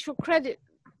a mutual credit,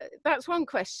 that's one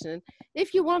question.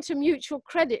 If you want a mutual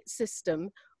credit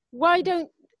system, why don't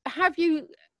have you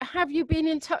been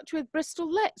in touch with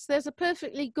Bristol Let's? There's a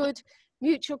perfectly good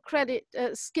mutual credit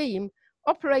scheme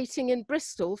operating in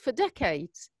Bristol for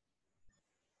decades.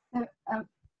 I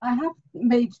have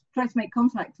tried to make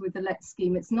contact with the Let's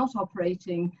scheme. It's not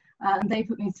operating, and they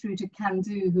put me through to Can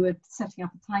Do, who are setting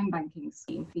up a time banking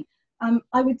scheme.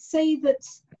 I would say that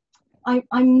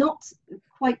I'm not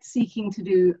quite seeking to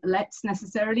do Let's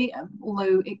necessarily,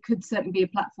 although it could certainly be a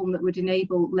platform that would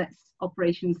enable Let's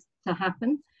operations to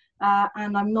happen.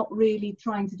 And I'm not really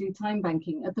trying to do time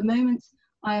banking. At the moment,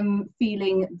 I'm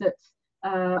feeling that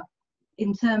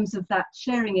in terms of that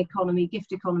sharing economy,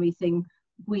 gift economy thing,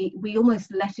 we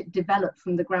almost let it develop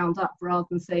from the ground up rather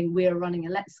than saying we're running a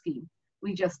Let's scheme.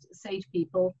 We just say to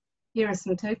people, here are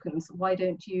some tokens. Why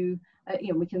don't you,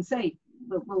 you know, we can say,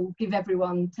 we'll give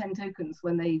everyone 10 tokens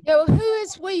when they... Yeah, well, who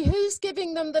is we? Who's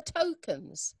giving them the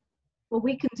tokens? Well,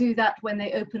 we can do that when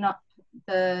they open up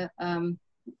the...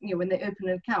 you know, when they open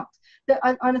an account.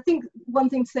 And I think one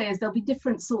thing to say is there'll be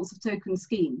different sorts of token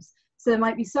schemes. So there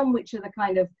might be some which are the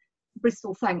kind of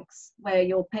Bristol thanks, where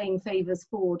you're paying favours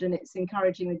forward and it's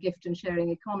encouraging the gift and sharing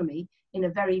economy in a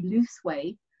very loose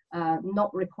way.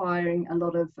 not requiring a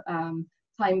lot of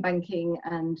time banking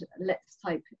and let's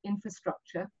type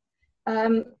infrastructure.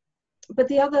 But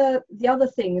the other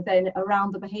thing then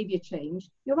around the behaviour change,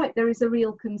 you're right, there is a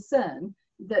real concern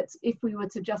that if we were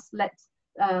to just let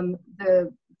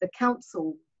the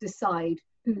council decide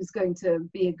who's going to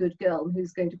be a good girl and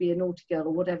who's going to be a naughty girl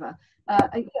or whatever,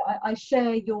 I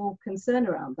share your concern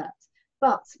around that.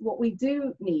 But what we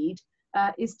do need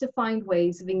is to find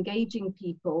ways of engaging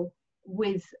people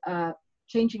with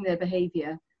changing their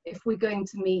behaviour. If we're going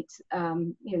to meet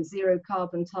zero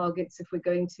carbon targets, if we're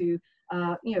going to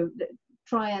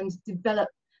try and develop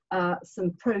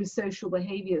some pro-social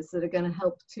behaviours that are going to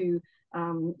help to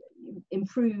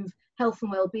improve health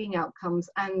and well-being outcomes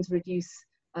and reduce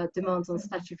demands on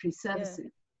statutory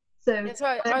services. Yeah.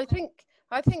 So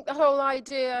I think the whole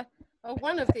idea, or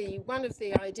one of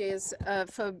the ideas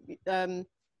for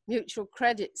mutual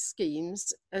credit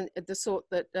schemes and the sort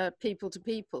that people to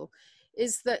people,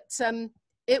 is that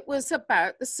it was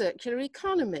about the circular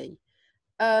economy,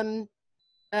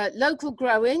 local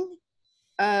growing,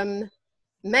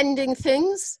 mending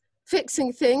things,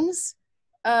 fixing things,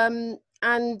 and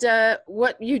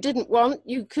what you didn't want,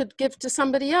 you could give to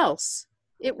somebody else.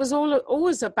 It was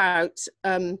always about,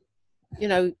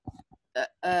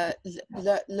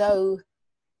 low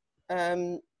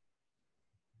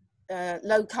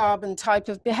carbon type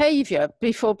of behaviour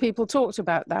before people talked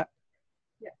about that.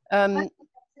 Yeah. I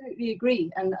absolutely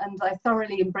agree, and I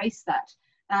thoroughly embrace that.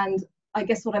 And I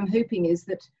guess what I'm hoping is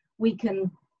that we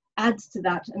can add to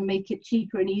that and make it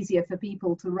cheaper and easier for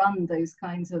people to run those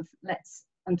kinds of let's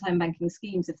and time banking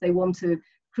schemes. If they want to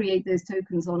create those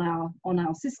tokens on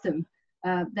our system,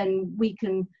 then we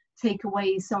can take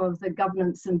away some of the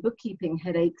governance and bookkeeping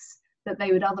headaches that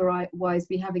they would otherwise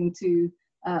be having to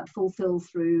fulfill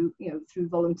through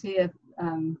volunteer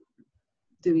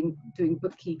doing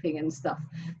bookkeeping and stuff.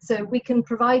 So we can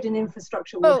provide an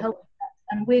infrastructure will help with that,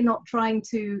 and we're not trying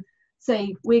to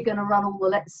say we're going to run all the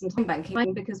let's and time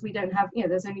banking because we don't have,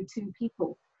 there's only 2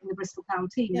 people in the Bristol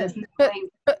Pound team. Yeah. There's no way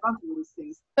to run all these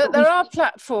things. But there are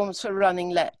platforms for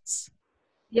running let's.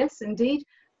 Yes, indeed.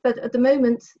 But at the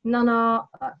moment, none are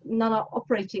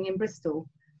operating in Bristol.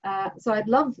 So I'd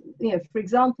love, for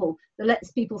example, the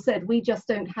let's people said we just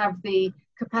don't have the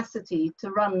capacity to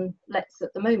run let's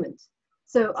at the moment.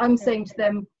 So I'm saying to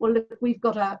them, well, look, we've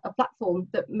got a platform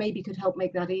that maybe could help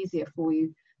make that easier for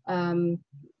you,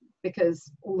 because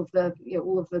all of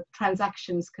the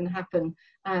transactions can happen,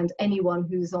 and anyone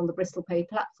who's on the Bristol Pay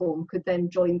platform could then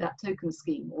join that token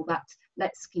scheme or that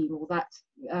let's scheme or that.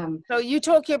 So you're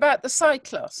talking about the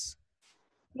Cyclos?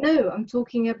 No, I'm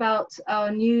talking about our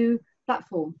new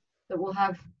platform that will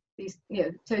have these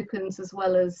tokens as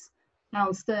well as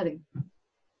pound sterling.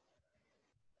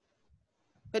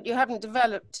 But you haven't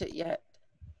developed it yet.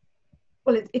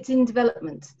 Well, it's in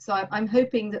development, so I'm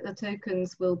hoping that the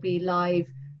tokens will be live,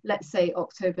 let's say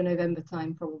October, November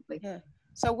time, probably. Yeah.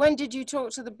 So when did you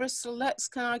talk to the Bristol Let's?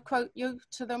 Can I quote you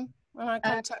to them when I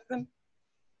contact them?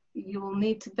 You will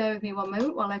need to bear with me one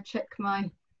moment while I check my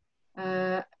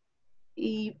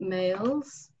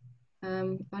emails.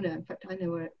 Oh no, in fact, I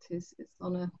know where it is. It's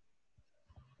on a...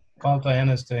 While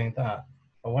Diana's doing that,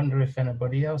 I wonder if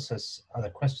anybody else has other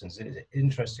questions. It's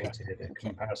interesting to hear the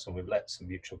comparison with let's and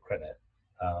mutual credit.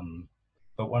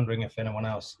 But wondering if anyone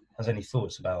else has any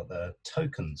thoughts about the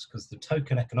tokens, because the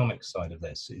token economics side of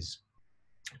this is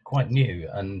quite new.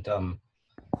 And the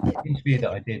interview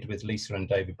that I did with Lisa and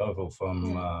David Bovell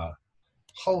from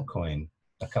Hullcoin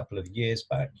a couple of years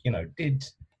back,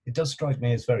 it does strike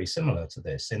me as very similar to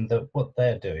this, in that what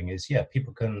they're doing is,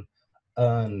 people can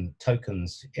earn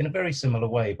tokens in a very similar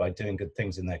way by doing good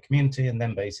things in their community, and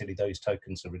then basically those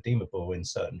tokens are redeemable in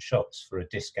certain shops for a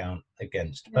discount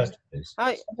against purchases.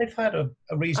 They've had a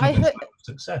reasonable amount of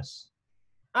success.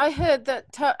 I heard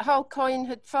that Hullcoin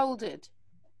had folded.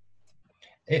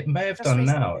 It may have done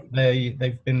now.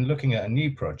 They've been looking at a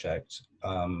new project,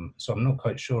 so I'm not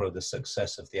quite sure of the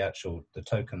success of the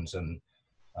tokens and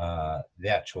the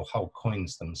actual Hull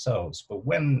coins themselves. But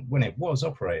when it was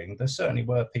operating, there certainly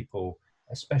were people,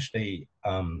 especially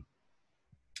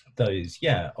those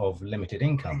of limited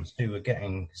incomes, who were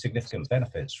getting significant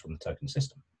benefits from the token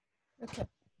system. Okay.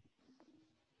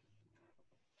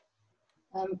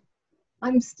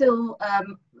 I'm still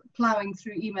ploughing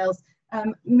through emails.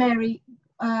 Mary,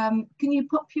 can you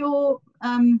pop your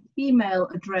email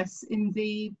address in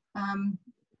the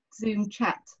Zoom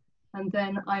chat, and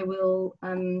then I will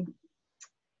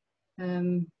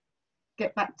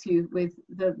get back to you with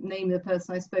the name of the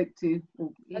person I spoke to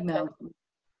or emailed. Okay.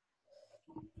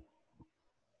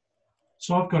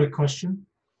 So I've got a question.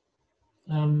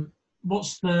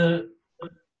 What's the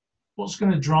what's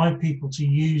going to drive people to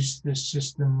use this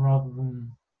system rather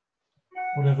than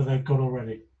whatever they've got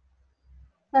already?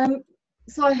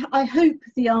 So I hope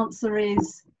the answer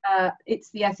is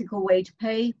it's the ethical way to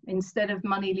pay. Instead of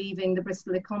money leaving the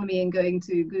Bristol economy and going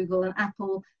to Google and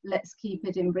Apple, let's keep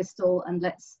it in Bristol and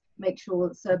let's make sure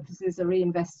that surpluses are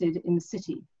reinvested in the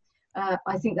city.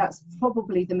 I think that's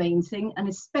probably the main thing, and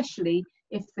especially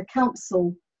if the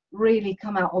council really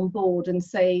come out on board and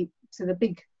say to the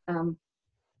big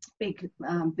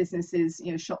businesses,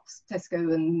 you know, shops,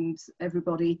 Tesco and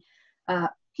everybody,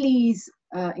 please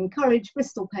encourage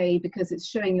Bristol Pay because it's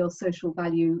showing your social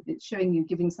value, it's showing you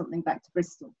giving something back to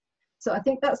Bristol. So I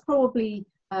think that's probably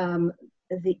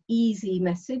the easy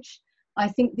message. I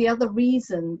think the other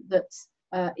reason that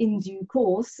in due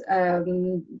course,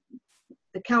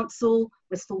 the council,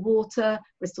 Bristol Water,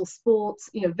 Bristol Sports,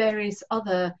 you know, various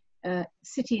other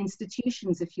city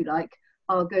institutions, if you like,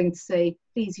 are going to say,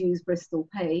 please use Bristol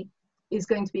Pay, is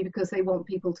going to be because they want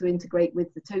people to integrate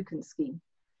with the token scheme.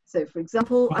 So, for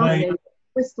example, I know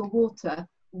Bristol Water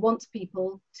want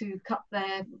people to cut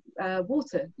their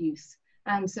water use.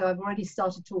 And so I've already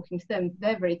started talking to them.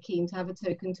 They're very keen to have a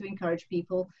token to encourage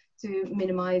people to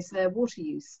minimise their water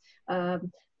use.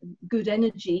 Good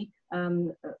Energy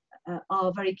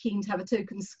are very keen to have a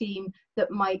token scheme that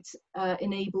might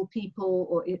enable people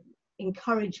or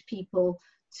encourage people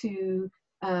to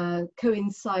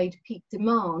coincide peak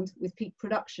demand with peak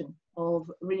production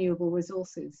of renewable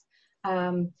resources.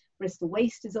 Bristol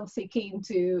Waste is obviously keen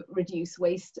to reduce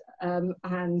waste,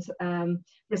 and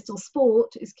Bristol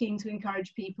Sport is keen to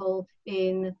encourage people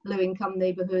in low-income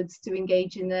neighbourhoods to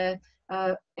engage in their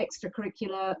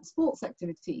extracurricular sports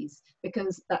activities,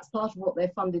 because that's part of what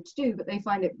they're funded to do, but they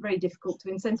find it very difficult to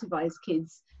incentivise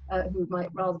kids who might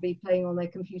rather be playing on their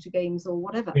computer games or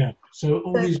whatever. Yeah, so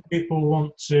all these people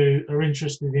are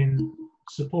interested in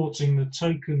supporting the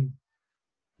token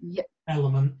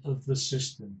element of the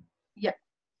system. Yep.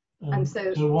 And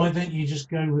so why don't you just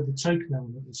go with the token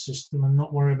element of the system and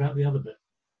not worry about the other bit?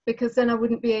 Because then I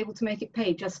wouldn't be able to make it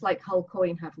pay, just like Hull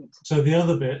Coin haven't. So the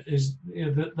other bit is,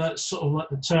 you know, that's sort of like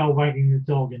the tail wagging the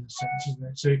dog in a sense, isn't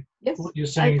it? So yes, what you're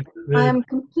saying is I am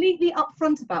completely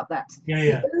upfront about that.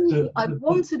 Yeah. I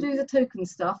want to do the token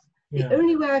stuff. Yeah. The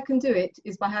only way I can do it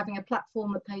is by having a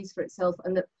platform that pays for itself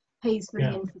and that pays for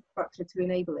the infrastructure to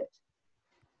enable it.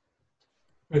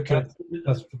 Okay.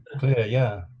 That's clear,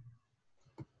 yeah.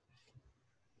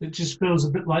 It just feels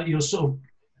a bit like you're sort of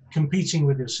competing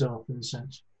with yourself in a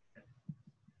sense.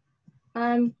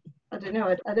 I don't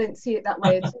know. I don't see it that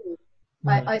way at all.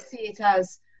 Right. I see it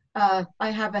as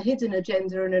I have a hidden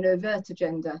agenda and an overt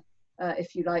agenda,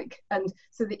 if you like. And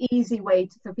so the easy way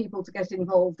for people to get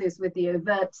involved is with the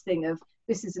overt thing of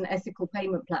this is an ethical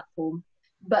payment platform.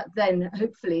 But then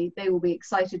hopefully they will be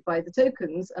excited by the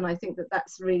tokens. And I think that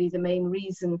that's really the main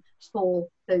reason for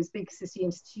those big city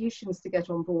institutions to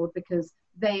get on board, because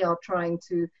they are trying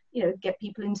to, you know, get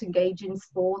people to engage in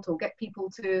sport or get people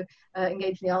to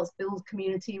engage in the arts, build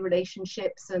community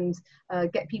relationships and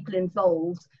get people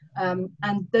involved.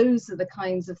 And those are the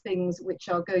kinds of things which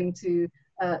are going to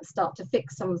start to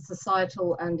fix some of the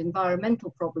societal and environmental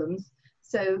problems.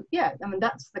 So yeah, I mean,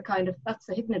 that's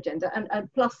the hidden agenda.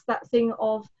 And plus that thing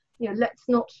of, you know, let's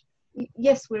not,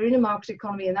 yes, we're in a market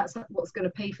economy and that's what's going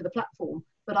to pay for the platform,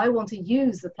 but I want to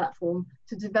use the platform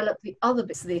to develop the other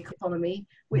bits of the economy,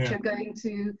 which are going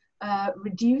to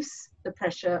reduce the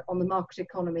pressure on the market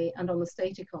economy and on the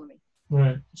state economy.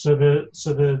 Right. So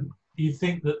you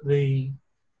think that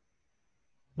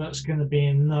that's going to be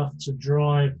enough to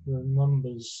drive the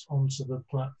numbers onto the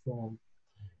platform?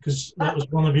 Because that was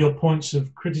one of your points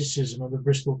of criticism of the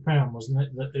Bristol Pound, wasn't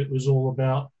it? That it was all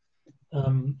about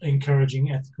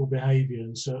encouraging ethical behaviour,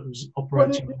 and so it was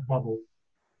operating in a bubble.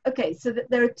 Okay, so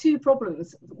there are two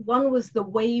problems. One was the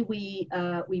way we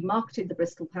marketed the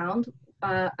Bristol Pound,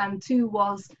 and two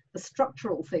was the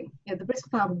structural thing. You know, the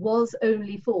Bristol Pound was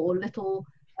only for little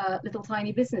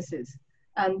tiny businesses,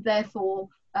 and therefore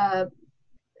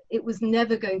it was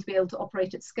never going to be able to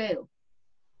operate at scale.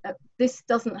 This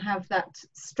doesn't have that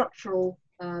structural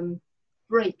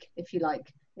break, if you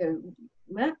like. You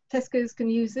know, Tesco's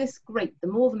can use this, great, the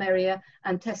more the merrier,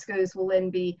 and Tesco's will then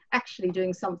be actually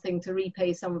doing something to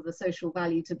repay some of the social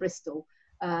value to Bristol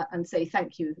and say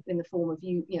thank you in the form of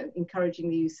you know,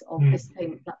 encouraging the use of this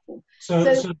payment platform.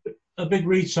 So a big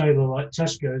retailer like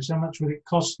Tesco's, how much would it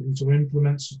cost them to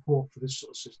implement support for this sort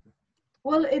of system?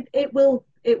 Well, it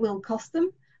will cost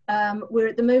them. We're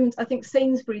at the moment, I think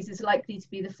Sainsbury's is likely to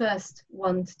be the first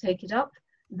one to take it up.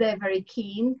 They're very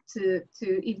keen to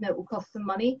even though it will cost them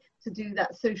money, to do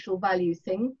that social value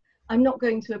thing. I'm not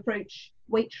going to approach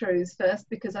Waitrose first,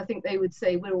 because I think they would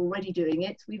say we're already doing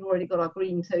it. We've already got our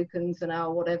green tokens and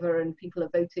our whatever, and people are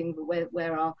voting for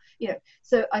where our, you know.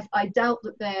 So I doubt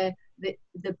that they're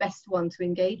the best one to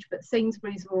engage. But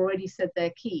Sainsbury's have already said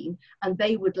they're keen, and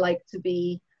they would like to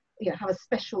be, you know, have a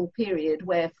special period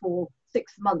where for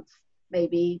 6 months,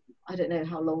 maybe, I don't know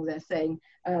how long they're saying,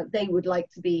 they would like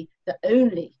to be the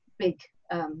only big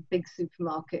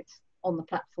supermarket on the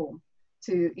platform,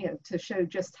 to, you know, to show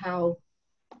just how,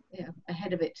 you know,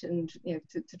 ahead of it, and, you know,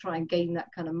 to try and gain that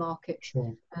kind of market,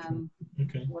 Sure.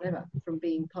 Okay. whatever, from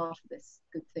being part of this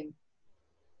good thing.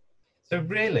 So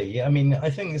really, I mean, I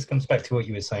think this comes back to what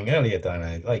you were saying earlier,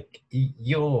 Diana. Like,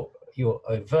 your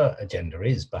overt agenda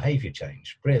is behavior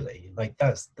change, really. Like,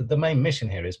 that's the main mission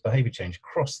here, is behavior change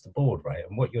across the board, right?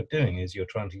 And what you're doing is you're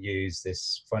trying to use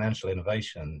this financial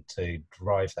innovation to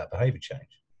drive that behavior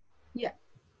change. Yeah.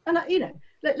 And, you know,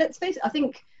 let's face it, I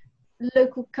think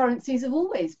local currencies have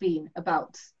always been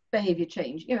about behavior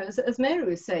change. You know, as Mary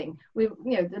was saying, you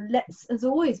know, the Let's has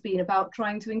always been about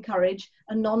trying to encourage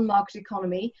a non-market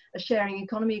economy, a sharing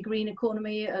economy, a green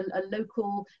economy, a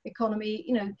local economy.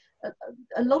 You know,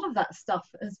 a lot of that stuff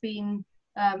has been,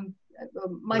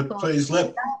 Michael. Please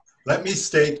let me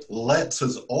state, Let's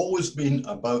has always been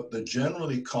about the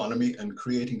general economy and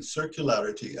creating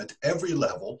circularity at every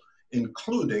level,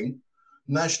 including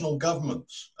national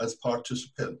governments as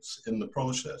participants in the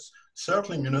process,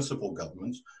 certainly municipal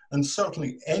governments, and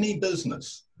certainly any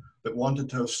business that wanted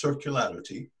to have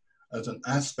circularity as an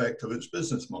aspect of its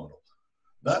business model.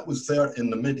 That was there in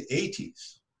the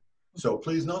mid-80s. So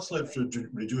please not let's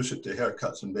reduce it to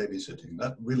haircuts and babysitting.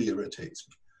 That really irritates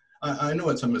me. I know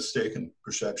it's a mistaken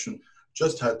perception,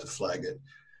 just had to flag it.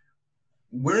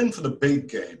 We're in for the big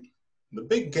game. The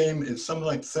big game is something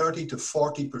like 30 to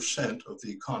 40% of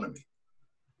the economy.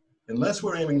 Unless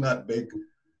we're aiming that big,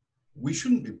 we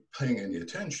shouldn't be paying any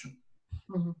attention.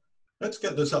 Mm-hmm. Let's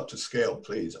get this up to scale,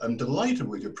 please. I'm delighted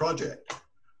with your project.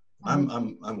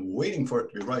 Mm-hmm. I'm waiting for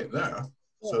it to be right there,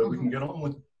 so that we can get on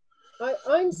with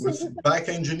back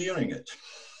engineering it.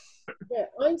 Yeah,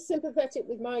 I'm sympathetic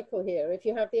with Michael here, if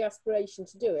you have the aspiration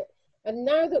to do it. And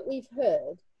now that we've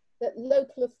heard that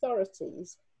local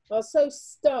authorities are so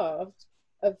starved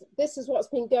of, this is what's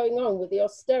been going on with the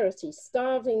austerity,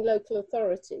 starving local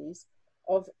authorities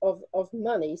of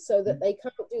money, so that they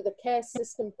can't do the care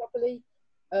system properly.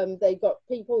 They've got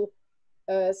people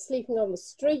sleeping on the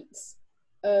streets,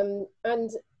 and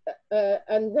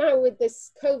now with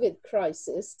this COVID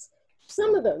crisis,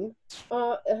 some of them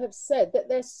have said that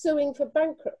they're suing for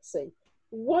bankruptcy.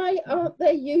 Why aren't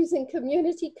they using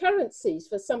community currencies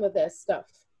for some of their stuff?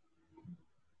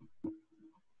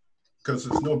 Because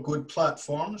there's no good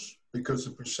platforms, because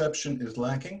the perception is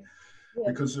lacking,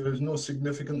 because there is no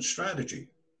significant strategy.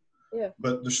 Yeah.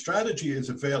 But the strategy is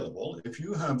available. If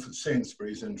you have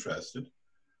Sainsbury's interested,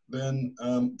 then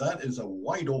that is a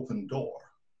wide open door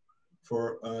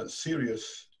for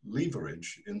serious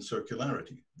leverage in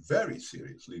circularity, very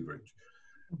serious leverage.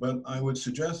 But I would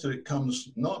suggest that it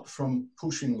comes not from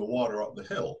pushing the water up the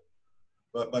hill,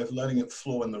 but by letting it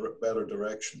flow in the better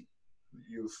direction.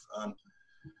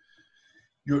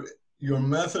 Your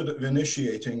method of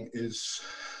initiating is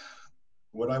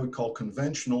what I would call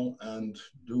conventional and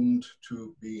doomed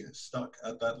to be stuck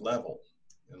at that level,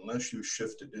 unless you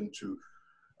shift it into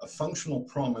a functional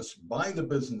promise by the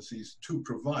businesses to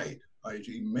provide,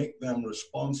 i.e. make them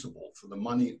responsible for the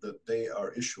money that they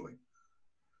are issuing.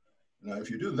 Now,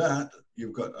 if you do that,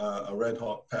 you've got a red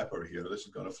hot pepper here. This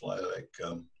is going to fly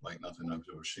like nothing I've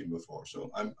ever seen before.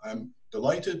 So I'm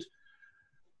delighted,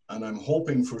 and I'm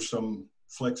hoping for some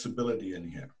flexibility in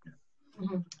here.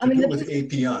 Mm-hmm. I mean, with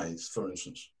APIs, for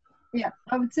instance. Yeah,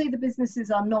 I would say the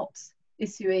businesses are not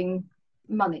issuing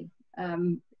money.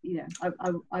 You know,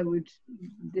 I would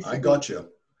disagree. I got you.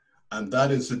 And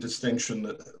that is a distinction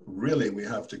that really we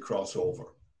have to cross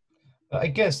over. I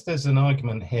guess there's an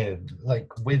argument here, like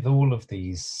with all of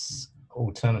these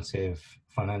alternative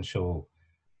financial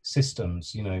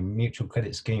systems, you know, mutual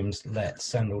credit schemes,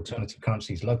 Let's, and alternative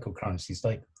currencies, local currencies,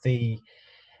 like the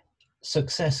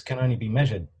success can only be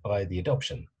measured by the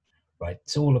adoption, right?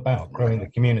 It's all about growing the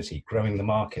community, growing the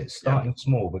market, starting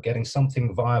small, but getting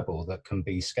something viable that can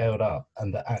be scaled up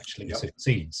and that actually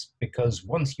succeeds. Because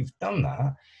once you've done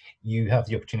that, you have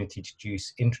the opportunity to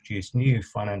introduce new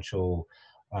financial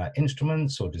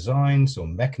instruments or designs or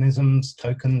mechanisms,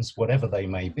 tokens, whatever they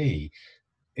may be.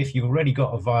 If you've already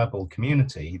got a viable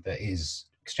community that is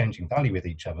exchanging value with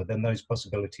each other, then those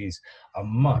possibilities are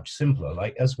much simpler.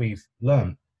 Like, as we've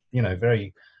learned, you know,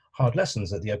 very hard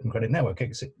lessons at the Open Credit Network,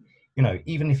 you know,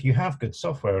 even if you have good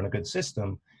software and a good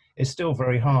system, it's still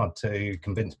very hard to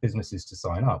convince businesses to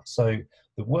sign up. So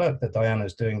the work that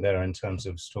Diana's doing there in terms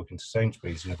of talking to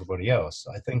Sainsbury's and everybody else,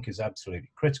 I think is absolutely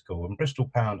critical. And Bristol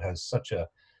Pound has such a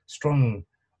strong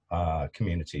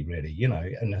community, really, you know,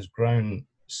 and has grown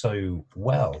so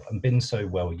well and been so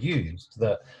well used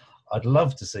that I'd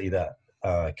love to see that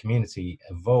community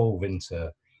evolve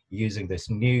into using this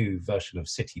new version of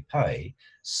City Pay,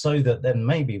 so that then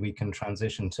maybe we can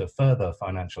transition to further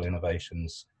financial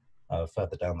innovations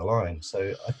further down the line.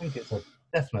 So I think it's a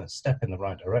definite step in the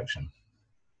right direction.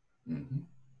 Mm-hmm.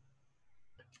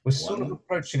 We're sort of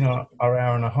approaching our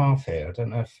hour and a half here. I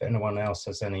don't know if anyone else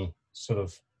has any sort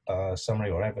of summary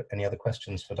or any other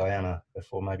questions for Diana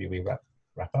before maybe we wrap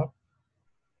up.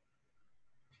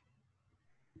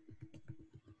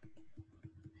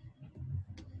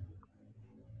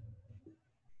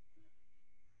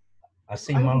 I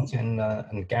see Martin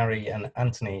and Gary and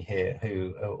Anthony here,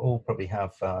 who all probably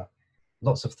have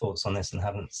lots of thoughts on this and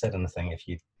haven't said anything.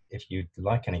 If you'd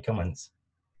like any comments.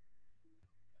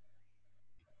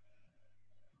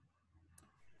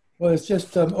 Well, it's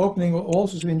just opening all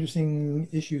sorts of interesting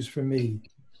issues for me.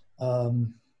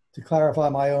 To clarify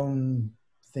my own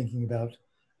thinking about,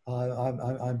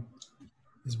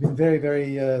 it's been very,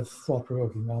 very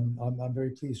thought-provoking. I'm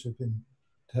very pleased to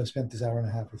have spent this hour and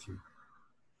a half with you.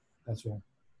 That's all.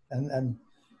 And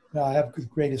you know, I have the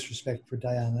greatest respect for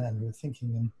Diana and her thinking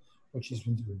and what she's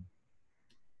been doing.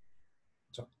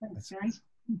 So, thanks, Gary.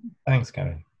 Thanks,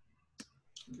 Gary.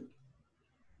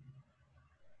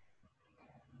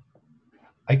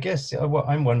 I guess what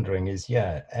I'm wondering is,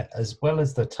 yeah, as well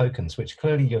as the tokens, which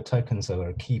clearly your tokens are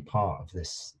a key part of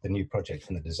this, the new project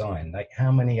and the design, like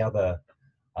how many other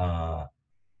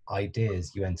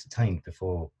ideas you entertained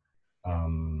before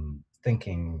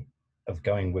thinking of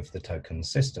going with the token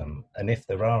system, and if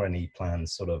there are any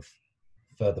plans sort of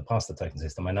further past the token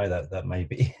system. I know that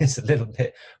maybe is a little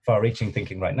bit far-reaching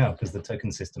thinking right now, because the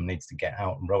token system needs to get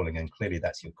out and rolling, and clearly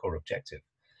that's your core objective.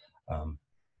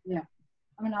 Yeah,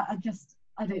 I mean,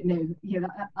 I don't know. You know,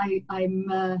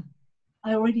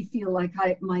 I already feel like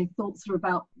my thoughts are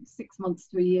about 6 months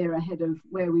to a year ahead of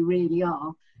where we really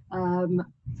are.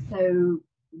 So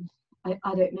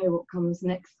I don't know what comes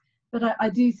next, but I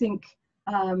do think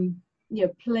you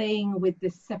know, playing with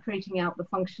this, separating out the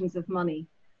functions of money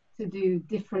to do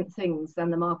different things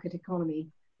than the market economy,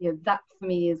 you know, that for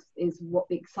me is what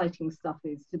the exciting stuff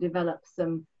is, to develop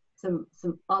some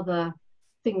other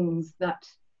things that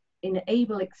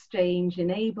enable exchange,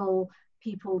 enable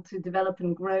people to develop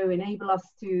and grow, enable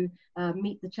us to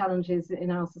meet the challenges in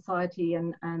our society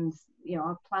and you know,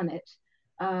 our planet,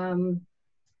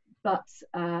 but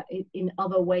in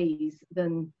other ways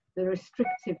than the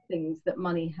restrictive things that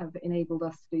money have enabled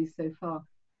us to do so far.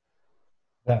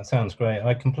 That sounds great.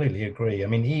 I completely agree. I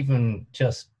mean, even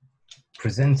just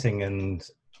presenting and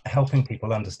helping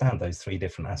people understand those three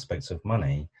different aspects of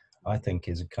money, I think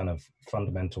is a kind of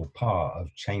fundamental part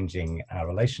of changing our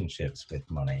relationships with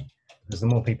money. Because the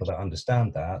more people that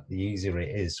understand that, the easier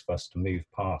it is for us to move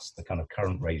past the kind of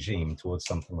current regime towards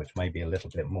something which may be a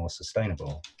little bit more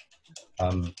sustainable.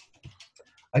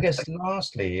 I guess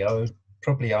lastly, I would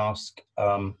probably ask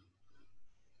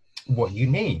what you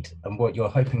need and what you're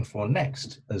hoping for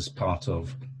next as part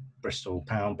of Bristol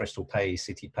Pound, Bristol Pay,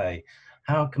 City Pay.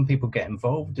 How can people get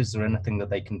involved? Is there anything that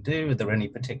they can do? Are there any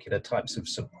particular types of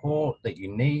support that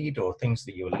you need or things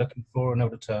that you're looking for in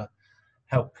order to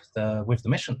help with the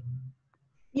mission?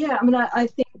 Yeah, I mean, I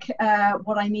think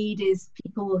what I need is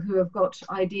people who have got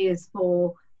ideas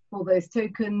for those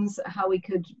tokens, how we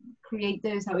could create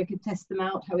those, how we could test them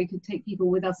out, how we could take people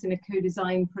with us in a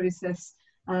co-design process.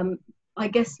 I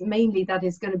guess mainly that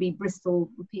is going to be Bristol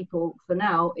people for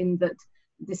now, in that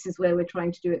this is where we're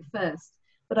trying to do it first.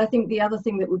 But I think the other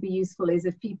thing that would be useful is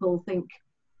if people think,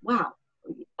 wow,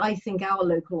 I think our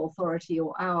local authority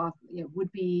or our, you know,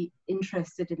 would be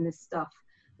interested in this stuff.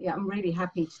 Yeah, I'm really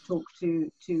happy to talk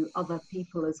to other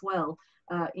people as well.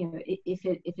 You know, if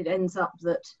it ends up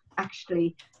that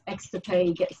actually Exeter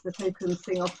Pay gets the tokens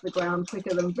thing off the ground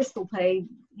quicker than Bristol Pay,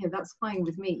 you know, that's fine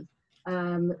with me.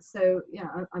 So yeah,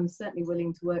 I'm certainly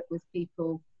willing to work with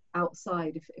people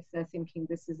outside if they're thinking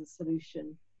this is a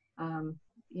solution,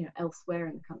 you know, elsewhere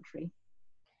in the country.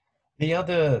 The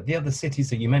other cities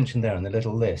that you mentioned there on the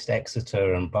little list,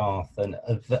 Exeter and Bath, and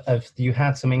have you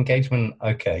had some engagement?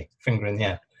 Okay, finger in the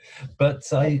air. But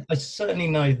I certainly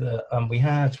know that we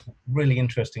had a really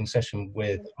interesting session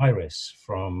with Iris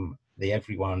from the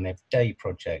Everyone Every Day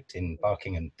project in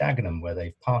Barking and Dagenham, where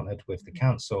they've partnered with the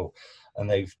council and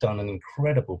they've done an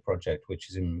incredible project which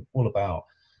is all about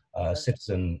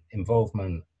citizen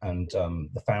involvement and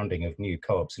the founding of new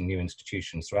co-ops and new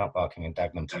institutions throughout Barking and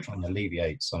Dagenham to try and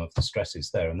alleviate some of the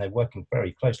stresses there. And they're working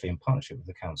very closely in partnership with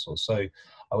the council. So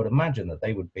I would imagine that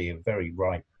they would be a very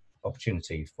ripe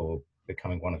opportunity for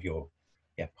becoming one of your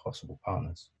possible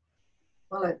partners.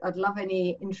 Well, I'd love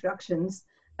any introductions.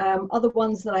 Other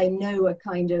ones that I know are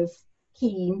kind of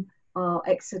keen are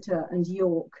Exeter and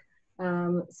York.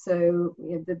 So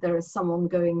there are some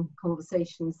ongoing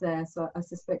conversations there. So I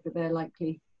suspect that they're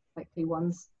likely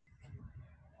ones.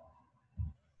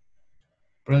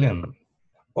 Brilliant.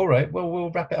 All right, well,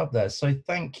 we'll wrap it up there. So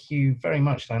thank you very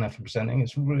much, Diana, for presenting.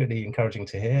 It's really encouraging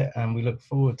to hear, and we look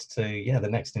forward to the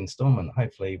next instalment.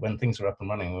 Hopefully, when things are up and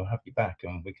running, we'll have you back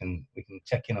and we can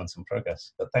check in on some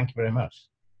progress. But thank you very much.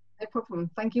 No problem.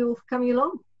 Thank you all for coming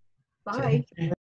along. Bye.